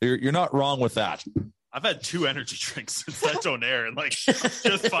 so you're not wrong with that. I've had 2 energy drinks since that donair, and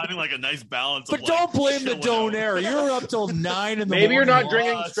just finding a nice balance. But don't blame the donair. You're up till 9 in the morning. Maybe you're not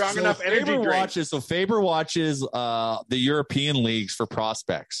drinking strong enough energy drinks. Faber watches the European leagues for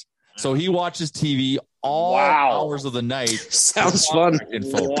prospects. So he watches TV all hours of the night. Sounds fun.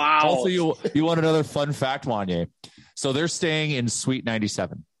 Info. Wow. Also, you want another fun fact, Wanye? So they're staying in Suite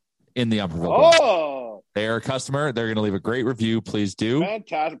 97 in the Umberville. Oh, they are a customer. They're going to leave a great review. Please do.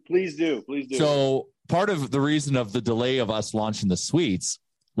 Fantastic. Please do. So part of the reason of the delay of us launching the suites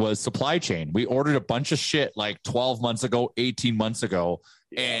was supply chain. We ordered a bunch of shit 12 months ago, 18 months ago.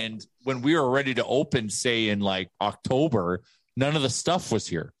 Yeah. And when we were ready to open, say in October, none of the stuff was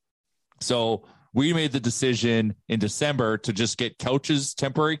here. So we made the decision in December to just get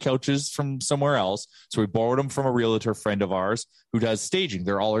temporary couches from somewhere else. So we borrowed them from a realtor friend of ours who does staging.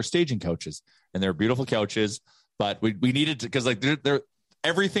 They're all our staging couches, and they're beautiful couches. But we needed to, because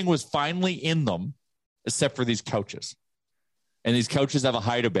everything was finally in them except for these couches. And these couches have a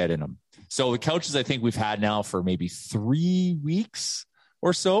hide-a-bed in them. So the couches I think we've had now for maybe 3 weeks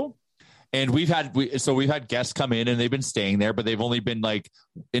or so. And we've had guests come in and they've been staying there, but they've only been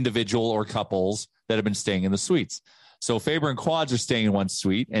individual or couples that have been staying in the suites. So Faber and Quads are staying in one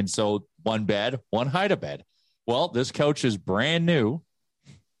suite. And so one bed, one hide-a-bed. Well, this couch is brand new.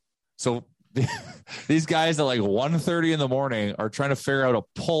 So these guys at 1:30 in the morning are trying to figure out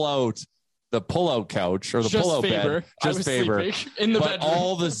the pull-out couch or the pull-out bed. Just Faber in the bedroom.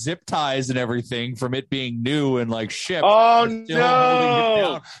 All the zip ties and everything from it being new and shipped. Oh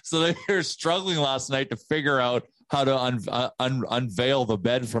no! So they were struggling last night to figure out how to unveil the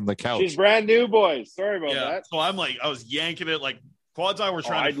bed from the couch. She's brand new, boys. Sorry about that. So I'm I was yanking it. Quads and I were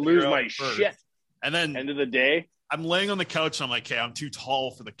trying to lose my shit. And then end of the day, I'm laying on the couch and I'm okay, I'm too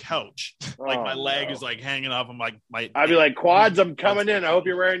tall for the couch. My leg is hanging up. I'm I'd be like, Quads, I'm coming in. I hope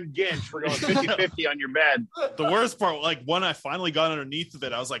you're wearing Ginch. We're going 50-50 on your bed. The worst part, when I finally got underneath of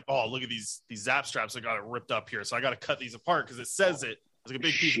it, I was like, oh, look at these zap straps. I got it ripped up here. So I got to cut these apart because it says it. There's a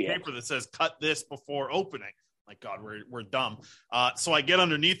big piece of paper that says cut this before opening. God, we're dumb. So I get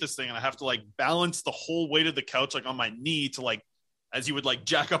underneath this thing and I have to balance the whole weight of the couch on my knee to as you would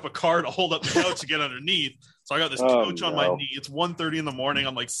jack up a car to hold up the couch to get underneath. So I got this couch on my knee. It's 1:30 in the morning.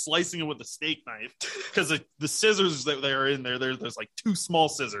 I'm slicing it with a steak knife because the scissors that are in there's 2 small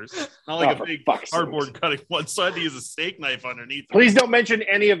scissors, not a big cardboard cutting one. So I had to use a steak knife underneath. Please don't mention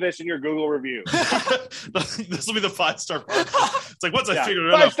any of this in your Google review. This will be the 5-star part. It's once I figured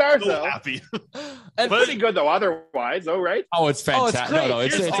it 5 out, stars, I'm so happy. It's pretty good though. Otherwise, right? Oh, it's fantastic.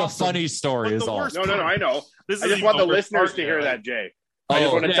 It's awesome. A funny story. Is all. No, I know. I just want the listeners to hear that, Jay. I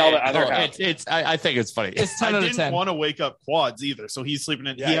just want to tell the other half. I think it's funny. It's 10 out of 10. I didn't want to wake up Quads either, so he's sleeping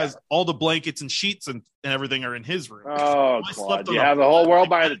in. He has all the blankets and sheets and everything are in his room. Oh, Quad, you have the whole world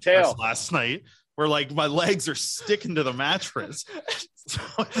by the tail. Last night, where my legs are sticking to the mattress. So,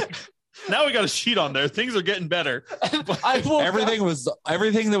 now we got a sheet on there. Things are getting better.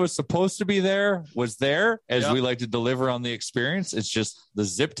 Everything that was supposed to be there was there, as we like to deliver on the experience. It's just the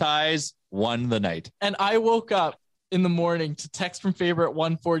zip ties won the night. And I woke up in the morning to text from Faber at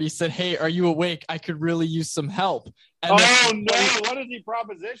 1:40 said, "Hey, are you awake? I could really use some help." And what is he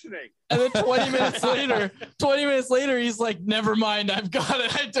propositioning? And then 20 minutes later, he's like, "Never mind, I've got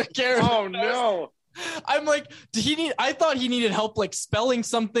it. I took care of it." Oh no. I'm like, I thought he needed help like spelling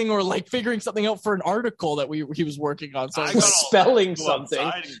something or like figuring something out for an article that he was working on. So spelling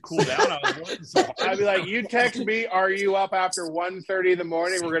something. Cool down. I'd be like, you text me, are you up after 1:30 in the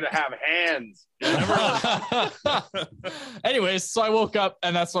morning? We're going to have hands. Anyways, so I woke up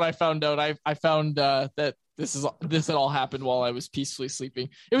and that's what I found out. I found that this had all happened while I was peacefully sleeping.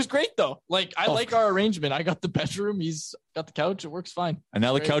 It was great though. Like I like our arrangement. I got the bedroom. He's got the couch. It works fine. And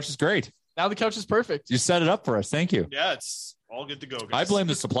now the couch is great. Now the couch is perfect. You set it up for us. Thank you. Yeah, it's all good to go, guys. I blame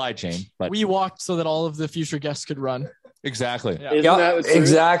the supply chain, but we walked so that all of the future guests could run. Exactly. Yeah,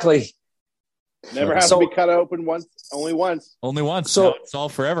 exactly. Never has to be cut open once. Only once. Only once. So no, it's all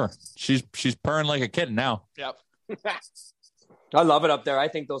forever. She's purring like a kitten now. Yep. I love it up there. I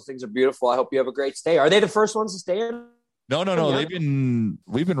think those things are beautiful. I hope you have a great stay. Are they the first ones to stay in? No. Yeah.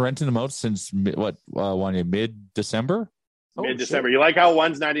 We've been renting them out since mid-December. Mid-December. You like how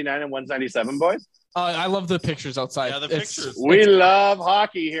one's 99 and one's 97, boys? I love the pictures outside. Yeah, the pictures. We love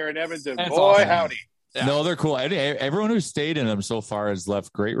hockey here in Edmonton. Boy, awesome. Howdy. Yeah. No, they're cool. Everyone who's stayed in them so far has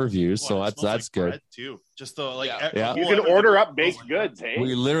left great reviews, so that's good. Too. Just the you can order up baked goods. Hey,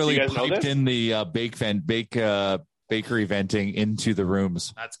 we literally piped in the bakery venting into the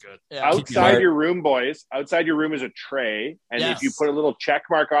rooms. That's good. Yeah. Outside your room, boys. Outside your room is a tray, and if you put a little check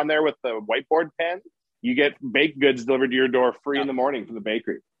mark on there with the whiteboard pen, you get baked goods delivered to your door free in the morning from the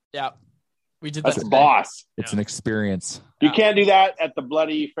bakery. Yeah. We did that. That's boss. It's an experience. You can't do that at the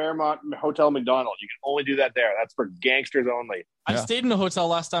bloody Fairmont Hotel McDonald. You can only do that there. That's for gangsters only. I stayed in a hotel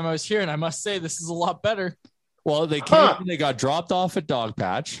last time I was here, and I must say this is a lot better. Well, they came. They got dropped off at Dog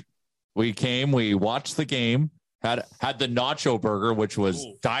Patch. We came. We watched the game. Had the nacho burger, which was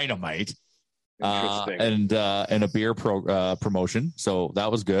dynamite, and a beer promotion. So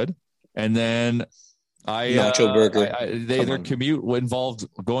that was good. And then nacho burger. Their commute involved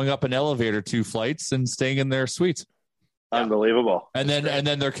going up an elevator 2 flights and staying in their suites. Unbelievable. And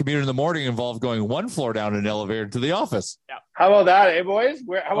then their commute in the morning involved going 1 floor down an elevator to the office. Yeah. How about that, eh, boys?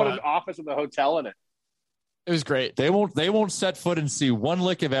 How about an office with a hotel in it? It was great. They won't set foot and see one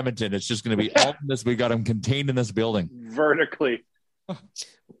lick of Edmonton. It's just going to be all in this. We got them contained in this building vertically.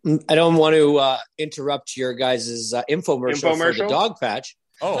 I don't want to interrupt your guys' infomercial for the Dog Patch.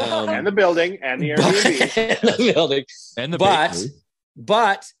 And the building and the Airbnb. And the building. And the bakery.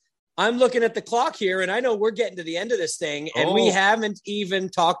 But I'm looking at the clock here, and I know we're getting to the end of this thing, and we haven't even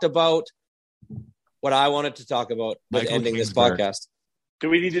talked about what I wanted to talk about with ending this podcast. Do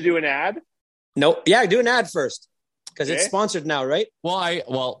we need to do an ad? No. Yeah, do an ad first because it's sponsored now, right?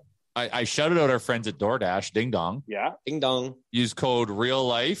 Well, I shouted out our friends at DoorDash. Ding dong. Yeah. Ding dong. Use code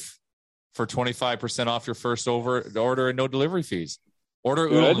REALLIFE for 25% off your first order and no delivery fees. Order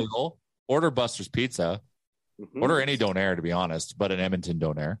Oodle Noodle, order Buster's Pizza, order any Donair, to be honest, but an Edmonton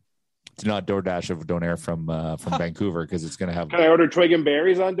Donair. Do not DoorDash a Donair from Vancouver because it's going to have. Can I order Twig and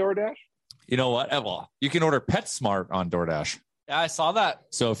Berries on DoorDash? You know what? Well, you can order PetSmart on DoorDash. Yeah, I saw that.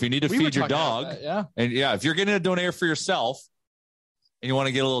 So if you need to feed your dog, if you're getting a Donair for yourself and you want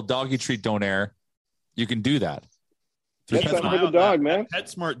to get a little doggy treat Donair, you can do that. That's for the dog, man.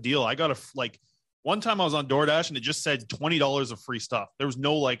 PetSmart deal. I got one time I was on DoorDash and it just said $20 of free stuff. There was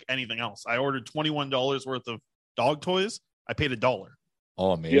no anything else. I ordered $21 worth of dog toys. I paid $1.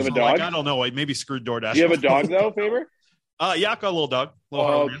 Oh, amazing. Do you have a dog? I don't know. I maybe screwed DoorDash. Do you have a dog though, Faber? Yeah, I got a little dog.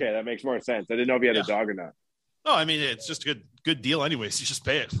 Okay, that makes more sense. I didn't know if you had a dog or not. No, I mean it's just a good deal anyways. You just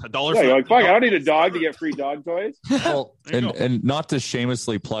pay it $1. Yeah, you're like, fuck, I don't need a dog to get free dog toys. Well, and not to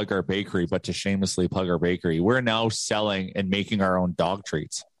shamelessly plug our bakery, but to shamelessly plug our bakery. We're now selling and making our own dog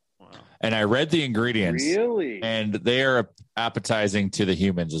treats. And I read the ingredients. Really? And they are appetizing to the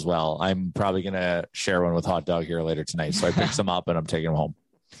humans as well. I'm probably going to share one with Hot Dog here later tonight. So I picked some up and I'm taking them home.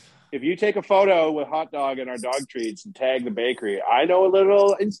 If you take a photo with Hot Dog and our dog treats and tag the bakery, I know a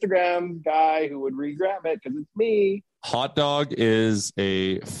little Instagram guy who would re-grab it because it's me. Hot Dog is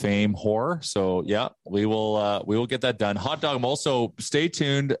a fame whore. So yeah, we will get that done. Hot Dog, also stay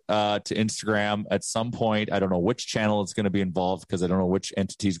tuned to Instagram at some point. I don't know which channel it's going to be involved because I don't know which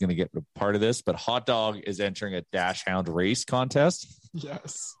entity is going to get a part of this, but Hot Dog is entering a Dash Hound race contest.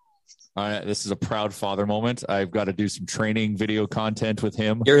 Yes. This is a proud father moment. I've got to do some training video content with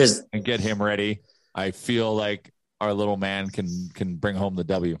him and get him ready. I feel like our little man can bring home the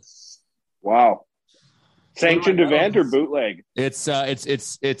W. Wow. Sanctioned event or bootleg? It's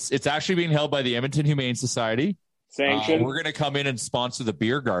actually being held by the Edmonton Humane Society. Sanctioned. We're going to come in and sponsor the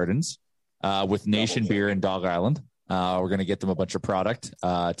beer gardens with Nation Beer in Dog Island. We're going to get them a bunch of product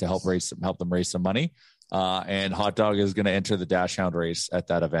to help them raise some money. And Hot Dog is going to enter the Dash Hound race at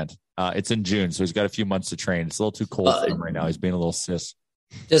that event. It's in June, so he's got a few months to train. It's a little too cold for him right now. He's being a little sis.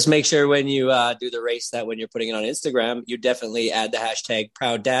 Just make sure when you do the race that when you're putting it on Instagram, you definitely add the hashtag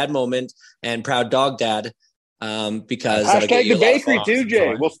Proud Dad Moment and Proud Dog Dad, because hashtag the bakery too,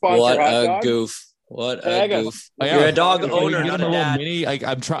 Jay. We'll sponsor what hot a dog. goof. What a goof. You're a dog owner, not a dad.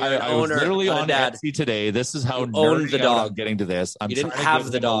 I'm trying. I was literally on Etsy today. This is how owned the dog. I'm getting to this. You didn't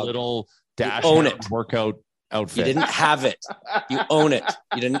have the dog. A little dash workout outfit. You didn't have it. You own it.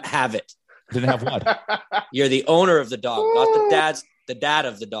 You didn't have it. Didn't have what? You're the owner of the dog, not the dad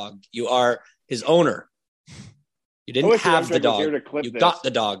of the dog. You are his owner. You didn't have the dog. You got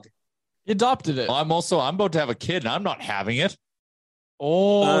the dog. You adopted it. Well, I'm about to have a kid, and I'm not having it.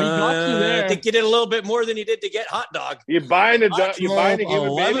 Oh, he got you there. I think you did a little bit more than you did to get hot dog. You're buying a dog. You're buying a human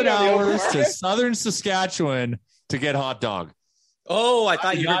 11 hours to southern Saskatchewan to get hot dog. Oh, I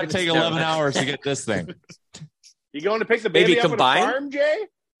thought you were going to take 11 hours to get this thing. You going to pick the baby up combined? On a farm, Jay?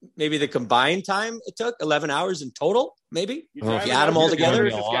 Maybe the combined time it took 11 hours in total. Maybe if you add them all together.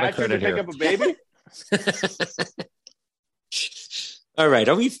 A lot of credit to pick up a baby. All right,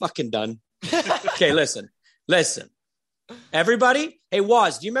 are we fucking done? Okay, listen. Everybody, hey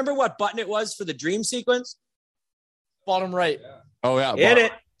Waz, do you remember what button it was for the dream sequence? Bottom right. Oh yeah,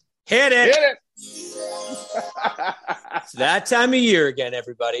 hit it. It's that time of year again,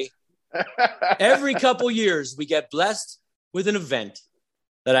 everybody. Every couple years, we get blessed with an event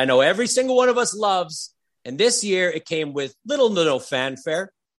that I know every single one of us loves. And this year, it came with little to no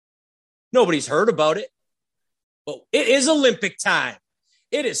fanfare. Nobody's heard about it. But it is Olympic time.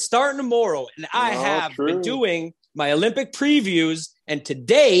 It is starting tomorrow. And I have been doing my Olympic previews. And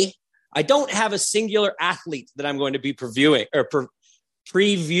today, I don't have a singular athlete that I'm going to be previewing.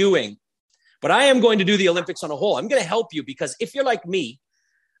 But I am going to do the Olympics on a whole. I'm going to help you because if you're like me,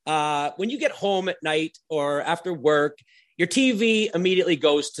 when you get home at night or after work, your TV immediately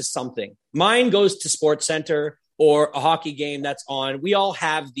goes to something. Mine goes to SportsCenter or a hockey game that's on. We all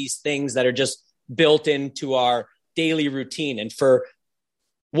have these things that are just built into our daily routine. And for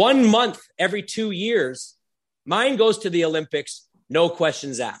 1 month every 2 years, mine goes to the Olympics, no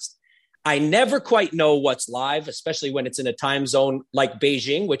questions asked. I never quite know what's live, especially when it's in a time zone like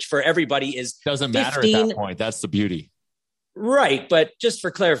Beijing, which for everybody is doesn't matter at that point. That's the beauty. Right. But just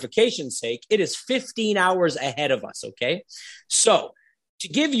for clarification's sake, it is 15 hours ahead of us. Okay. So to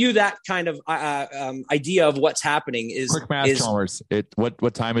give you that kind of idea of what's happening is quick math, Chalmers.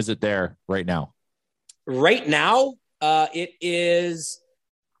 What time is it there right now? Right now, it is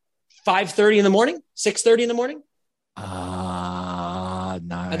 5:30 in the morning, 6:30 in the morning. I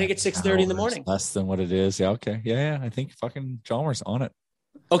think it's 6:30 in the morning. Less than what it is. Yeah. Okay. Yeah. I think fucking Chalmers on it.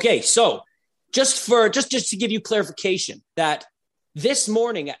 Okay. So just to give you clarification that this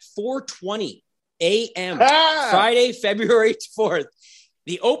morning at 4:20 a.m., Friday, February 4th,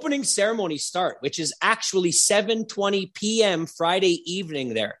 the opening ceremony start, which is actually 7:20 p.m. Friday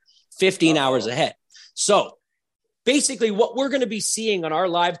evening there, 15 hours ahead. So basically what we're going to be seeing on our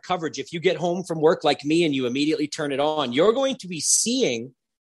live coverage, if you get home from work like me and you immediately turn it on, you're going to be seeing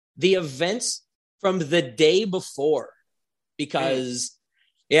the events from the day before because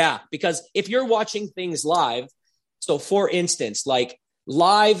if you're watching things live, so for instance, like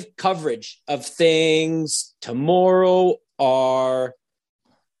live coverage of things tomorrow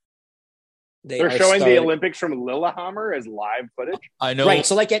they're showing the Olympics from Lillehammer as live footage. I know. Right.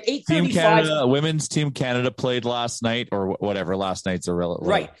 So like at 8:35, women's team Canada played last night or whatever. Last night's a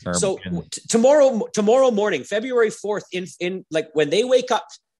relevant term. So tomorrow morning, February 4th, in like when they wake up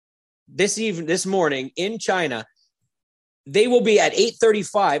this morning in China, they will be at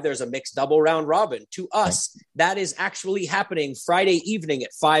 8:35. There's a mixed double round robin. To us, that is actually happening Friday evening at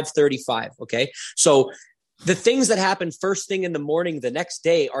 5:35. Okay. So the things that happen first thing in the morning the next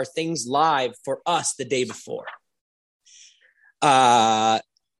day are things live for us the day before.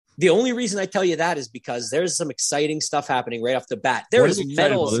 The only reason I tell you that is because there's some exciting stuff happening right off the bat. There's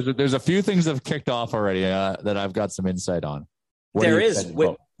medals. There's a few things that have kicked off already that I've got some insight on. There is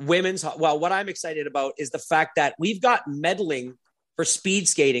women's. Well, what I'm excited about is the fact that we've got medaling for speed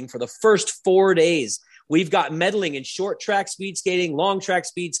skating for the first 4 days. We've got medaling in short track speed skating, long track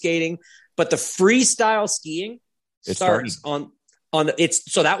speed skating, but the freestyle skiing starts on it's.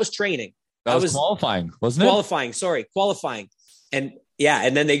 So that was training. That was qualifying, wasn't it? Qualifying. And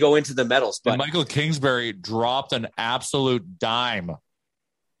then they go into the medals. But Michael Kingsbury dropped an absolute dime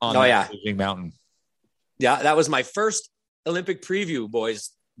on moving mountain. Yeah, that was my first Olympic preview, boys.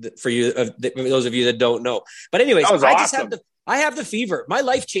 For you, those of you that don't know. But anyways, I have the fever. My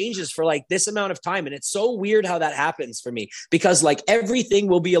life changes for like this amount of time. And it's so weird how that happens for me because like everything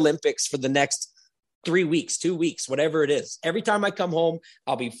will be Olympics for the next 3 weeks, 2 weeks, whatever it is. Every time I come home,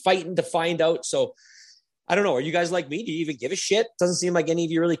 I'll be fighting to find out. So I don't know. Are you guys like me? Do you even give a shit? Doesn't seem like any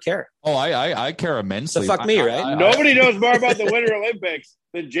of you really care. Oh, I care immensely. So fuck me, right? Nobody knows more about the Winter Olympics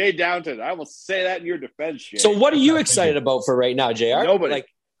than Jay Downton. I will say that in your defense, Jay. So what are you excited about for right now, JR? Nobody. Like,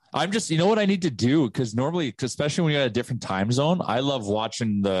 I'm just, you know what I need to do? Because normally, especially when you're at a different time zone, I love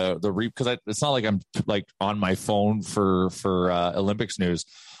watching the because it's not like I'm like on my phone for Olympics news.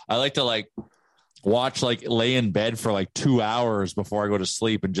 I like to like watch, like lay in bed for like 2 hours before I go to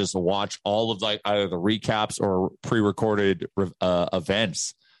sleep and just watch all of like either the recaps or pre-recorded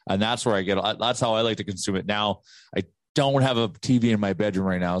events. And that's where that's how I like to consume it. Now, I don't have a TV in my bedroom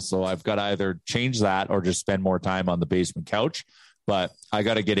right now, so I've got to either change that or just spend more time on the basement couch. But I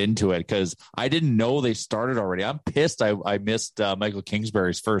got to get into it because I didn't know they started already. I'm pissed I missed Michael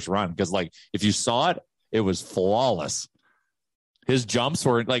Kingsbury's first run because, like, if you saw it, it was flawless. His jumps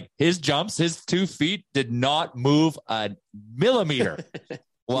were like his 2 feet did not move a millimeter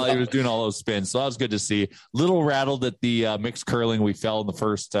while he was doing all those spins. So that was good to see. Little rattled at the mixed curling. We fell in the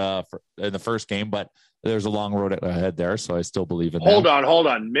first game, but there's a long road ahead there. So I still believe in that. Hold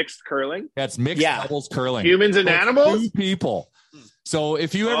on. Mixed curling? Yeah, it's mixed doubles curling. Humans and animals? 2 people. So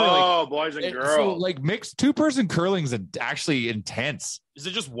if you ever boys and girls, so like mixed 2-person curling is actually intense. Is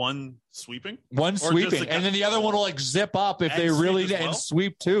it just one sweeping? One sweeping, and then the other one will like zip up if they really and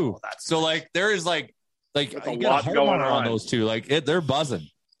sweep too. So like there is like you got a lot on those two. Like they're buzzing.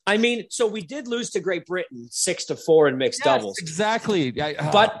 I mean, so we did lose to Great Britain 6-4 in mixed doubles. Exactly.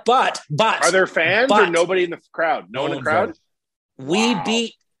 But are there fans or nobody in the crowd? No one in the crowd. We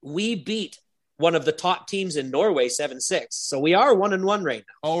beat one of the top teams in Norway 7-6. So we are 1-1 right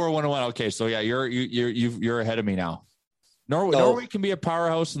now. Oh, we're 1-1. Okay, so yeah, you're ahead of me now. Norway can be a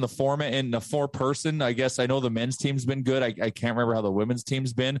powerhouse in the format in the 4-person. I guess I know the men's team's been good. I can't remember how the women's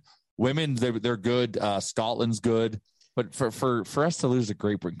team's been. Women, they're good. Scotland's good. But for us to lose to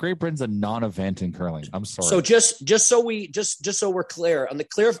Great Britain's a non-event in curling. I'm sorry. So just so we're clear on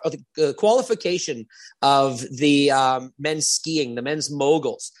the qualification of the men's skiing, the men's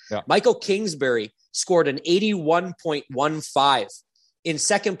moguls. Yeah. Michael Kingsbury scored an 81.15. In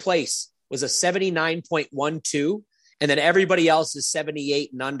second place was a 79.12, and then everybody else is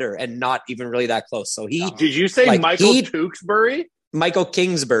 78 and under, and not even really that close. So did you say Michael Tewksbury? Michael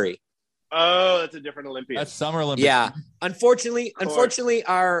Kingsbury. Oh, that's a different Olympian. That's Summer Olympics. Yeah. Unfortunately,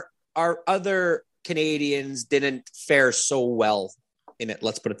 our other Canadians didn't fare so well in it.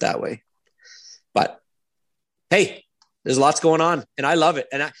 Let's put it that way. But hey, there's lots going on, and I love it.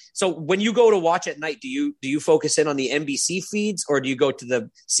 And so when you go to watch at night, do you focus in on the NBC feeds or do you go to the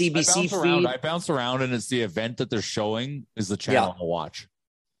CBC feed? I bounce around, and it's the event that they're showing is the channel I'll watch.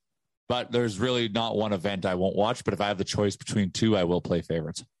 But there's really not one event I won't watch. But if I have the choice between two, I will play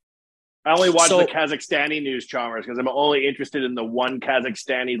favorites. I only watch the Kazakhstani news, Chalmers, because I'm only interested in the one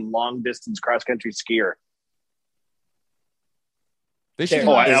Kazakhstani long-distance cross-country skier. I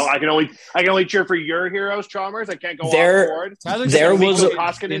can only cheer for your heroes, Chalmers. I can't go off board. There was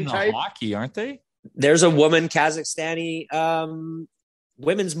in the hockey, aren't they? There's a woman Kazakhstani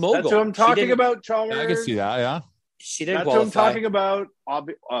women's mogul. That's what I'm talking about, Chalmers. Yeah, I can see that. Yeah, she didn't. That's what I'm talking about.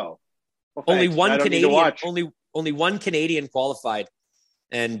 Only one Canadian. Only one Canadian qualified.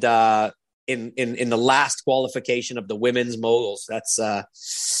 And in the last qualification of the women's moguls, that's. Do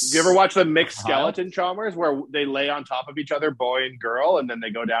you ever watch the mixed skeleton, Chalmers, where they lay on top of each other, boy and girl, and then they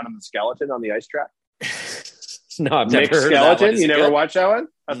go down in the skeleton on the ice track? No, I've never heard skeleton. Of that one. You never watched that one?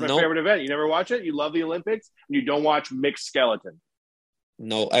 That's my favorite event. You never watch it? You love the Olympics, and you don't watch mixed skeleton.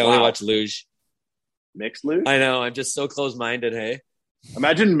 No, I only watch luge. Mixed luge? I know. I'm just so close-minded. Hey,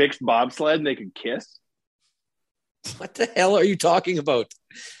 imagine mixed bobsled and they could kiss. What the hell are you talking about?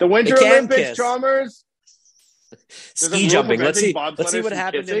 The Winter Olympics, Chalmers. Ski jumping. Let's see what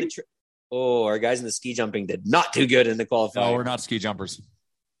happened in the our guys in the ski jumping did not do good in the qualifier. No, we're not ski jumpers.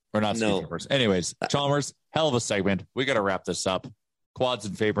 Ski jumpers. Anyways, Chalmers, hell of a segment. We got to wrap this up. Quads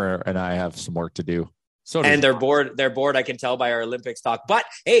and Faber and I have some work to do. They're bored. They're bored. I can tell by our Olympics talk. But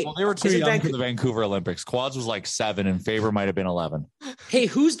hey, they were too young for the Vancouver Olympics. Quads was like 7, and Faber might have been 11. Hey,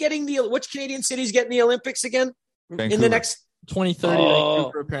 who's getting which Canadian city's getting the Olympics again? Vancouver. In the next 2030,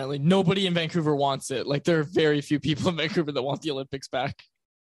 Vancouver, apparently. Nobody in Vancouver wants it. Like, there are very few people in Vancouver that want the Olympics back.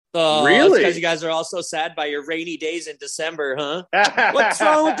 Really? Because you guys are all so sad by your rainy days in December, huh? What's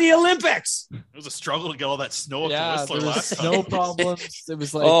wrong with the Olympics? It was a struggle to get all that snow up to Whistler last time. Snow problems. It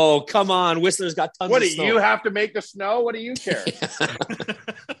was like, oh, come on. Whistler's got tons of snow. What do you have to make the snow? What do you care?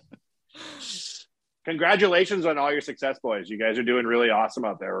 Congratulations on all your success, boys. You guys are doing really awesome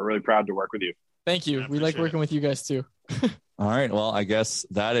out there. We're really proud to work with you. Thank you. We like working with you guys too. All right. Well, I guess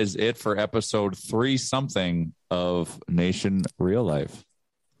that is it for episode 3 something of Nation Real Life.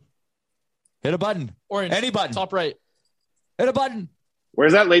 Hit a button. Orange. Any button. Top right. Hit a button.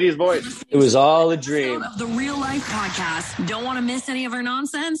 Where's that lady's voice? It was all a dream. Of the Real Life Podcast. Don't want to miss any of our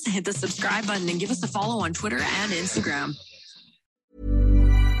nonsense? Hit the subscribe button and give us a follow on Twitter and Instagram.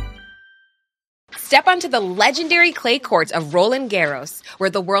 Step onto the legendary clay courts of Roland Garros, where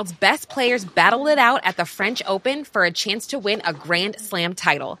the world's best players battle it out at the French Open for a chance to win a Grand Slam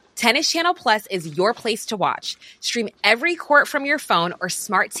title. Tennis Channel Plus is your place to watch. Stream every court from your phone or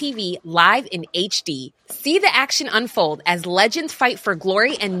smart TV live in HD. See the action unfold as legends fight for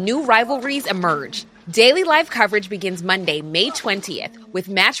glory and new rivalries emerge. Daily live coverage begins Monday, May 20th, with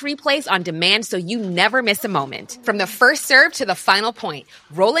match replays on demand so you never miss a moment. From the first serve to the final point,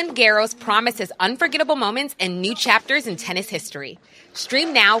 Roland Garros promises unforgettable moments and new chapters in tennis history.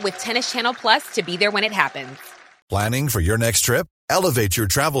 Stream now with Tennis Channel Plus to be there when it happens. Planning for your next trip? Elevate your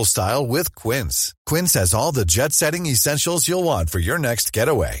travel style with Quince. Quince has all the jet-setting essentials you'll want for your next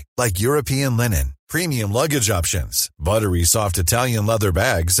getaway, like European linen, premium luggage options, buttery soft Italian leather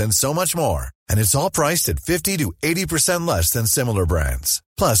bags, and so much more. And it's all priced at 50 to 80% less than similar brands.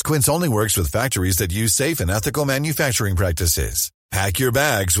 Plus, Quince only works with factories that use safe and ethical manufacturing practices. Pack your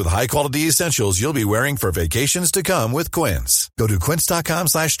bags with high-quality essentials you'll be wearing for vacations to come with Quince. Go to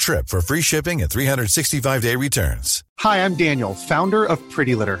quince.com/trip for free shipping and 365-day returns. Hi, I'm Daniel, founder of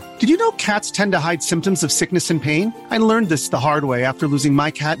Pretty Litter. Did you know cats tend to hide symptoms of sickness and pain? I learned this the hard way after losing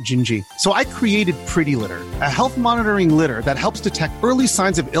my cat, Gingy. So I created Pretty Litter, a health monitoring litter that helps detect early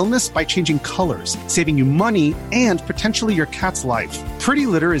signs of illness by changing colors, saving you money and potentially your cat's life. Pretty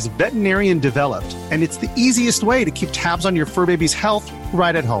Litter is veterinarian developed, and it's the easiest way to keep tabs on your fur baby's health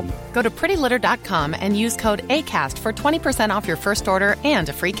right at home. Go to prettylitter.com and use code ACAST for 20% off your first order and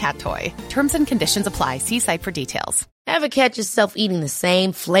a free cat toy. Terms and conditions apply. See site for details. Ever catch yourself eating the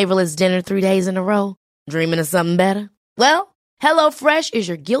same flavorless dinner 3 days in a row? Dreaming of something better? Well, HelloFresh is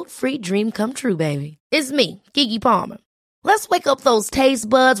your guilt-free dream come true, baby. It's me, Keke Palmer. Let's wake up those taste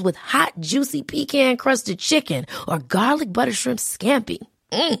buds with hot, juicy pecan-crusted chicken or garlic butter shrimp scampi.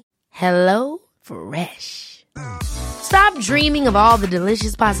 Hello Fresh. Stop dreaming of all the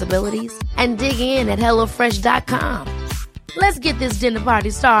delicious possibilities and dig in at HelloFresh.com. Let's get this dinner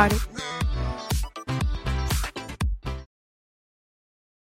party started.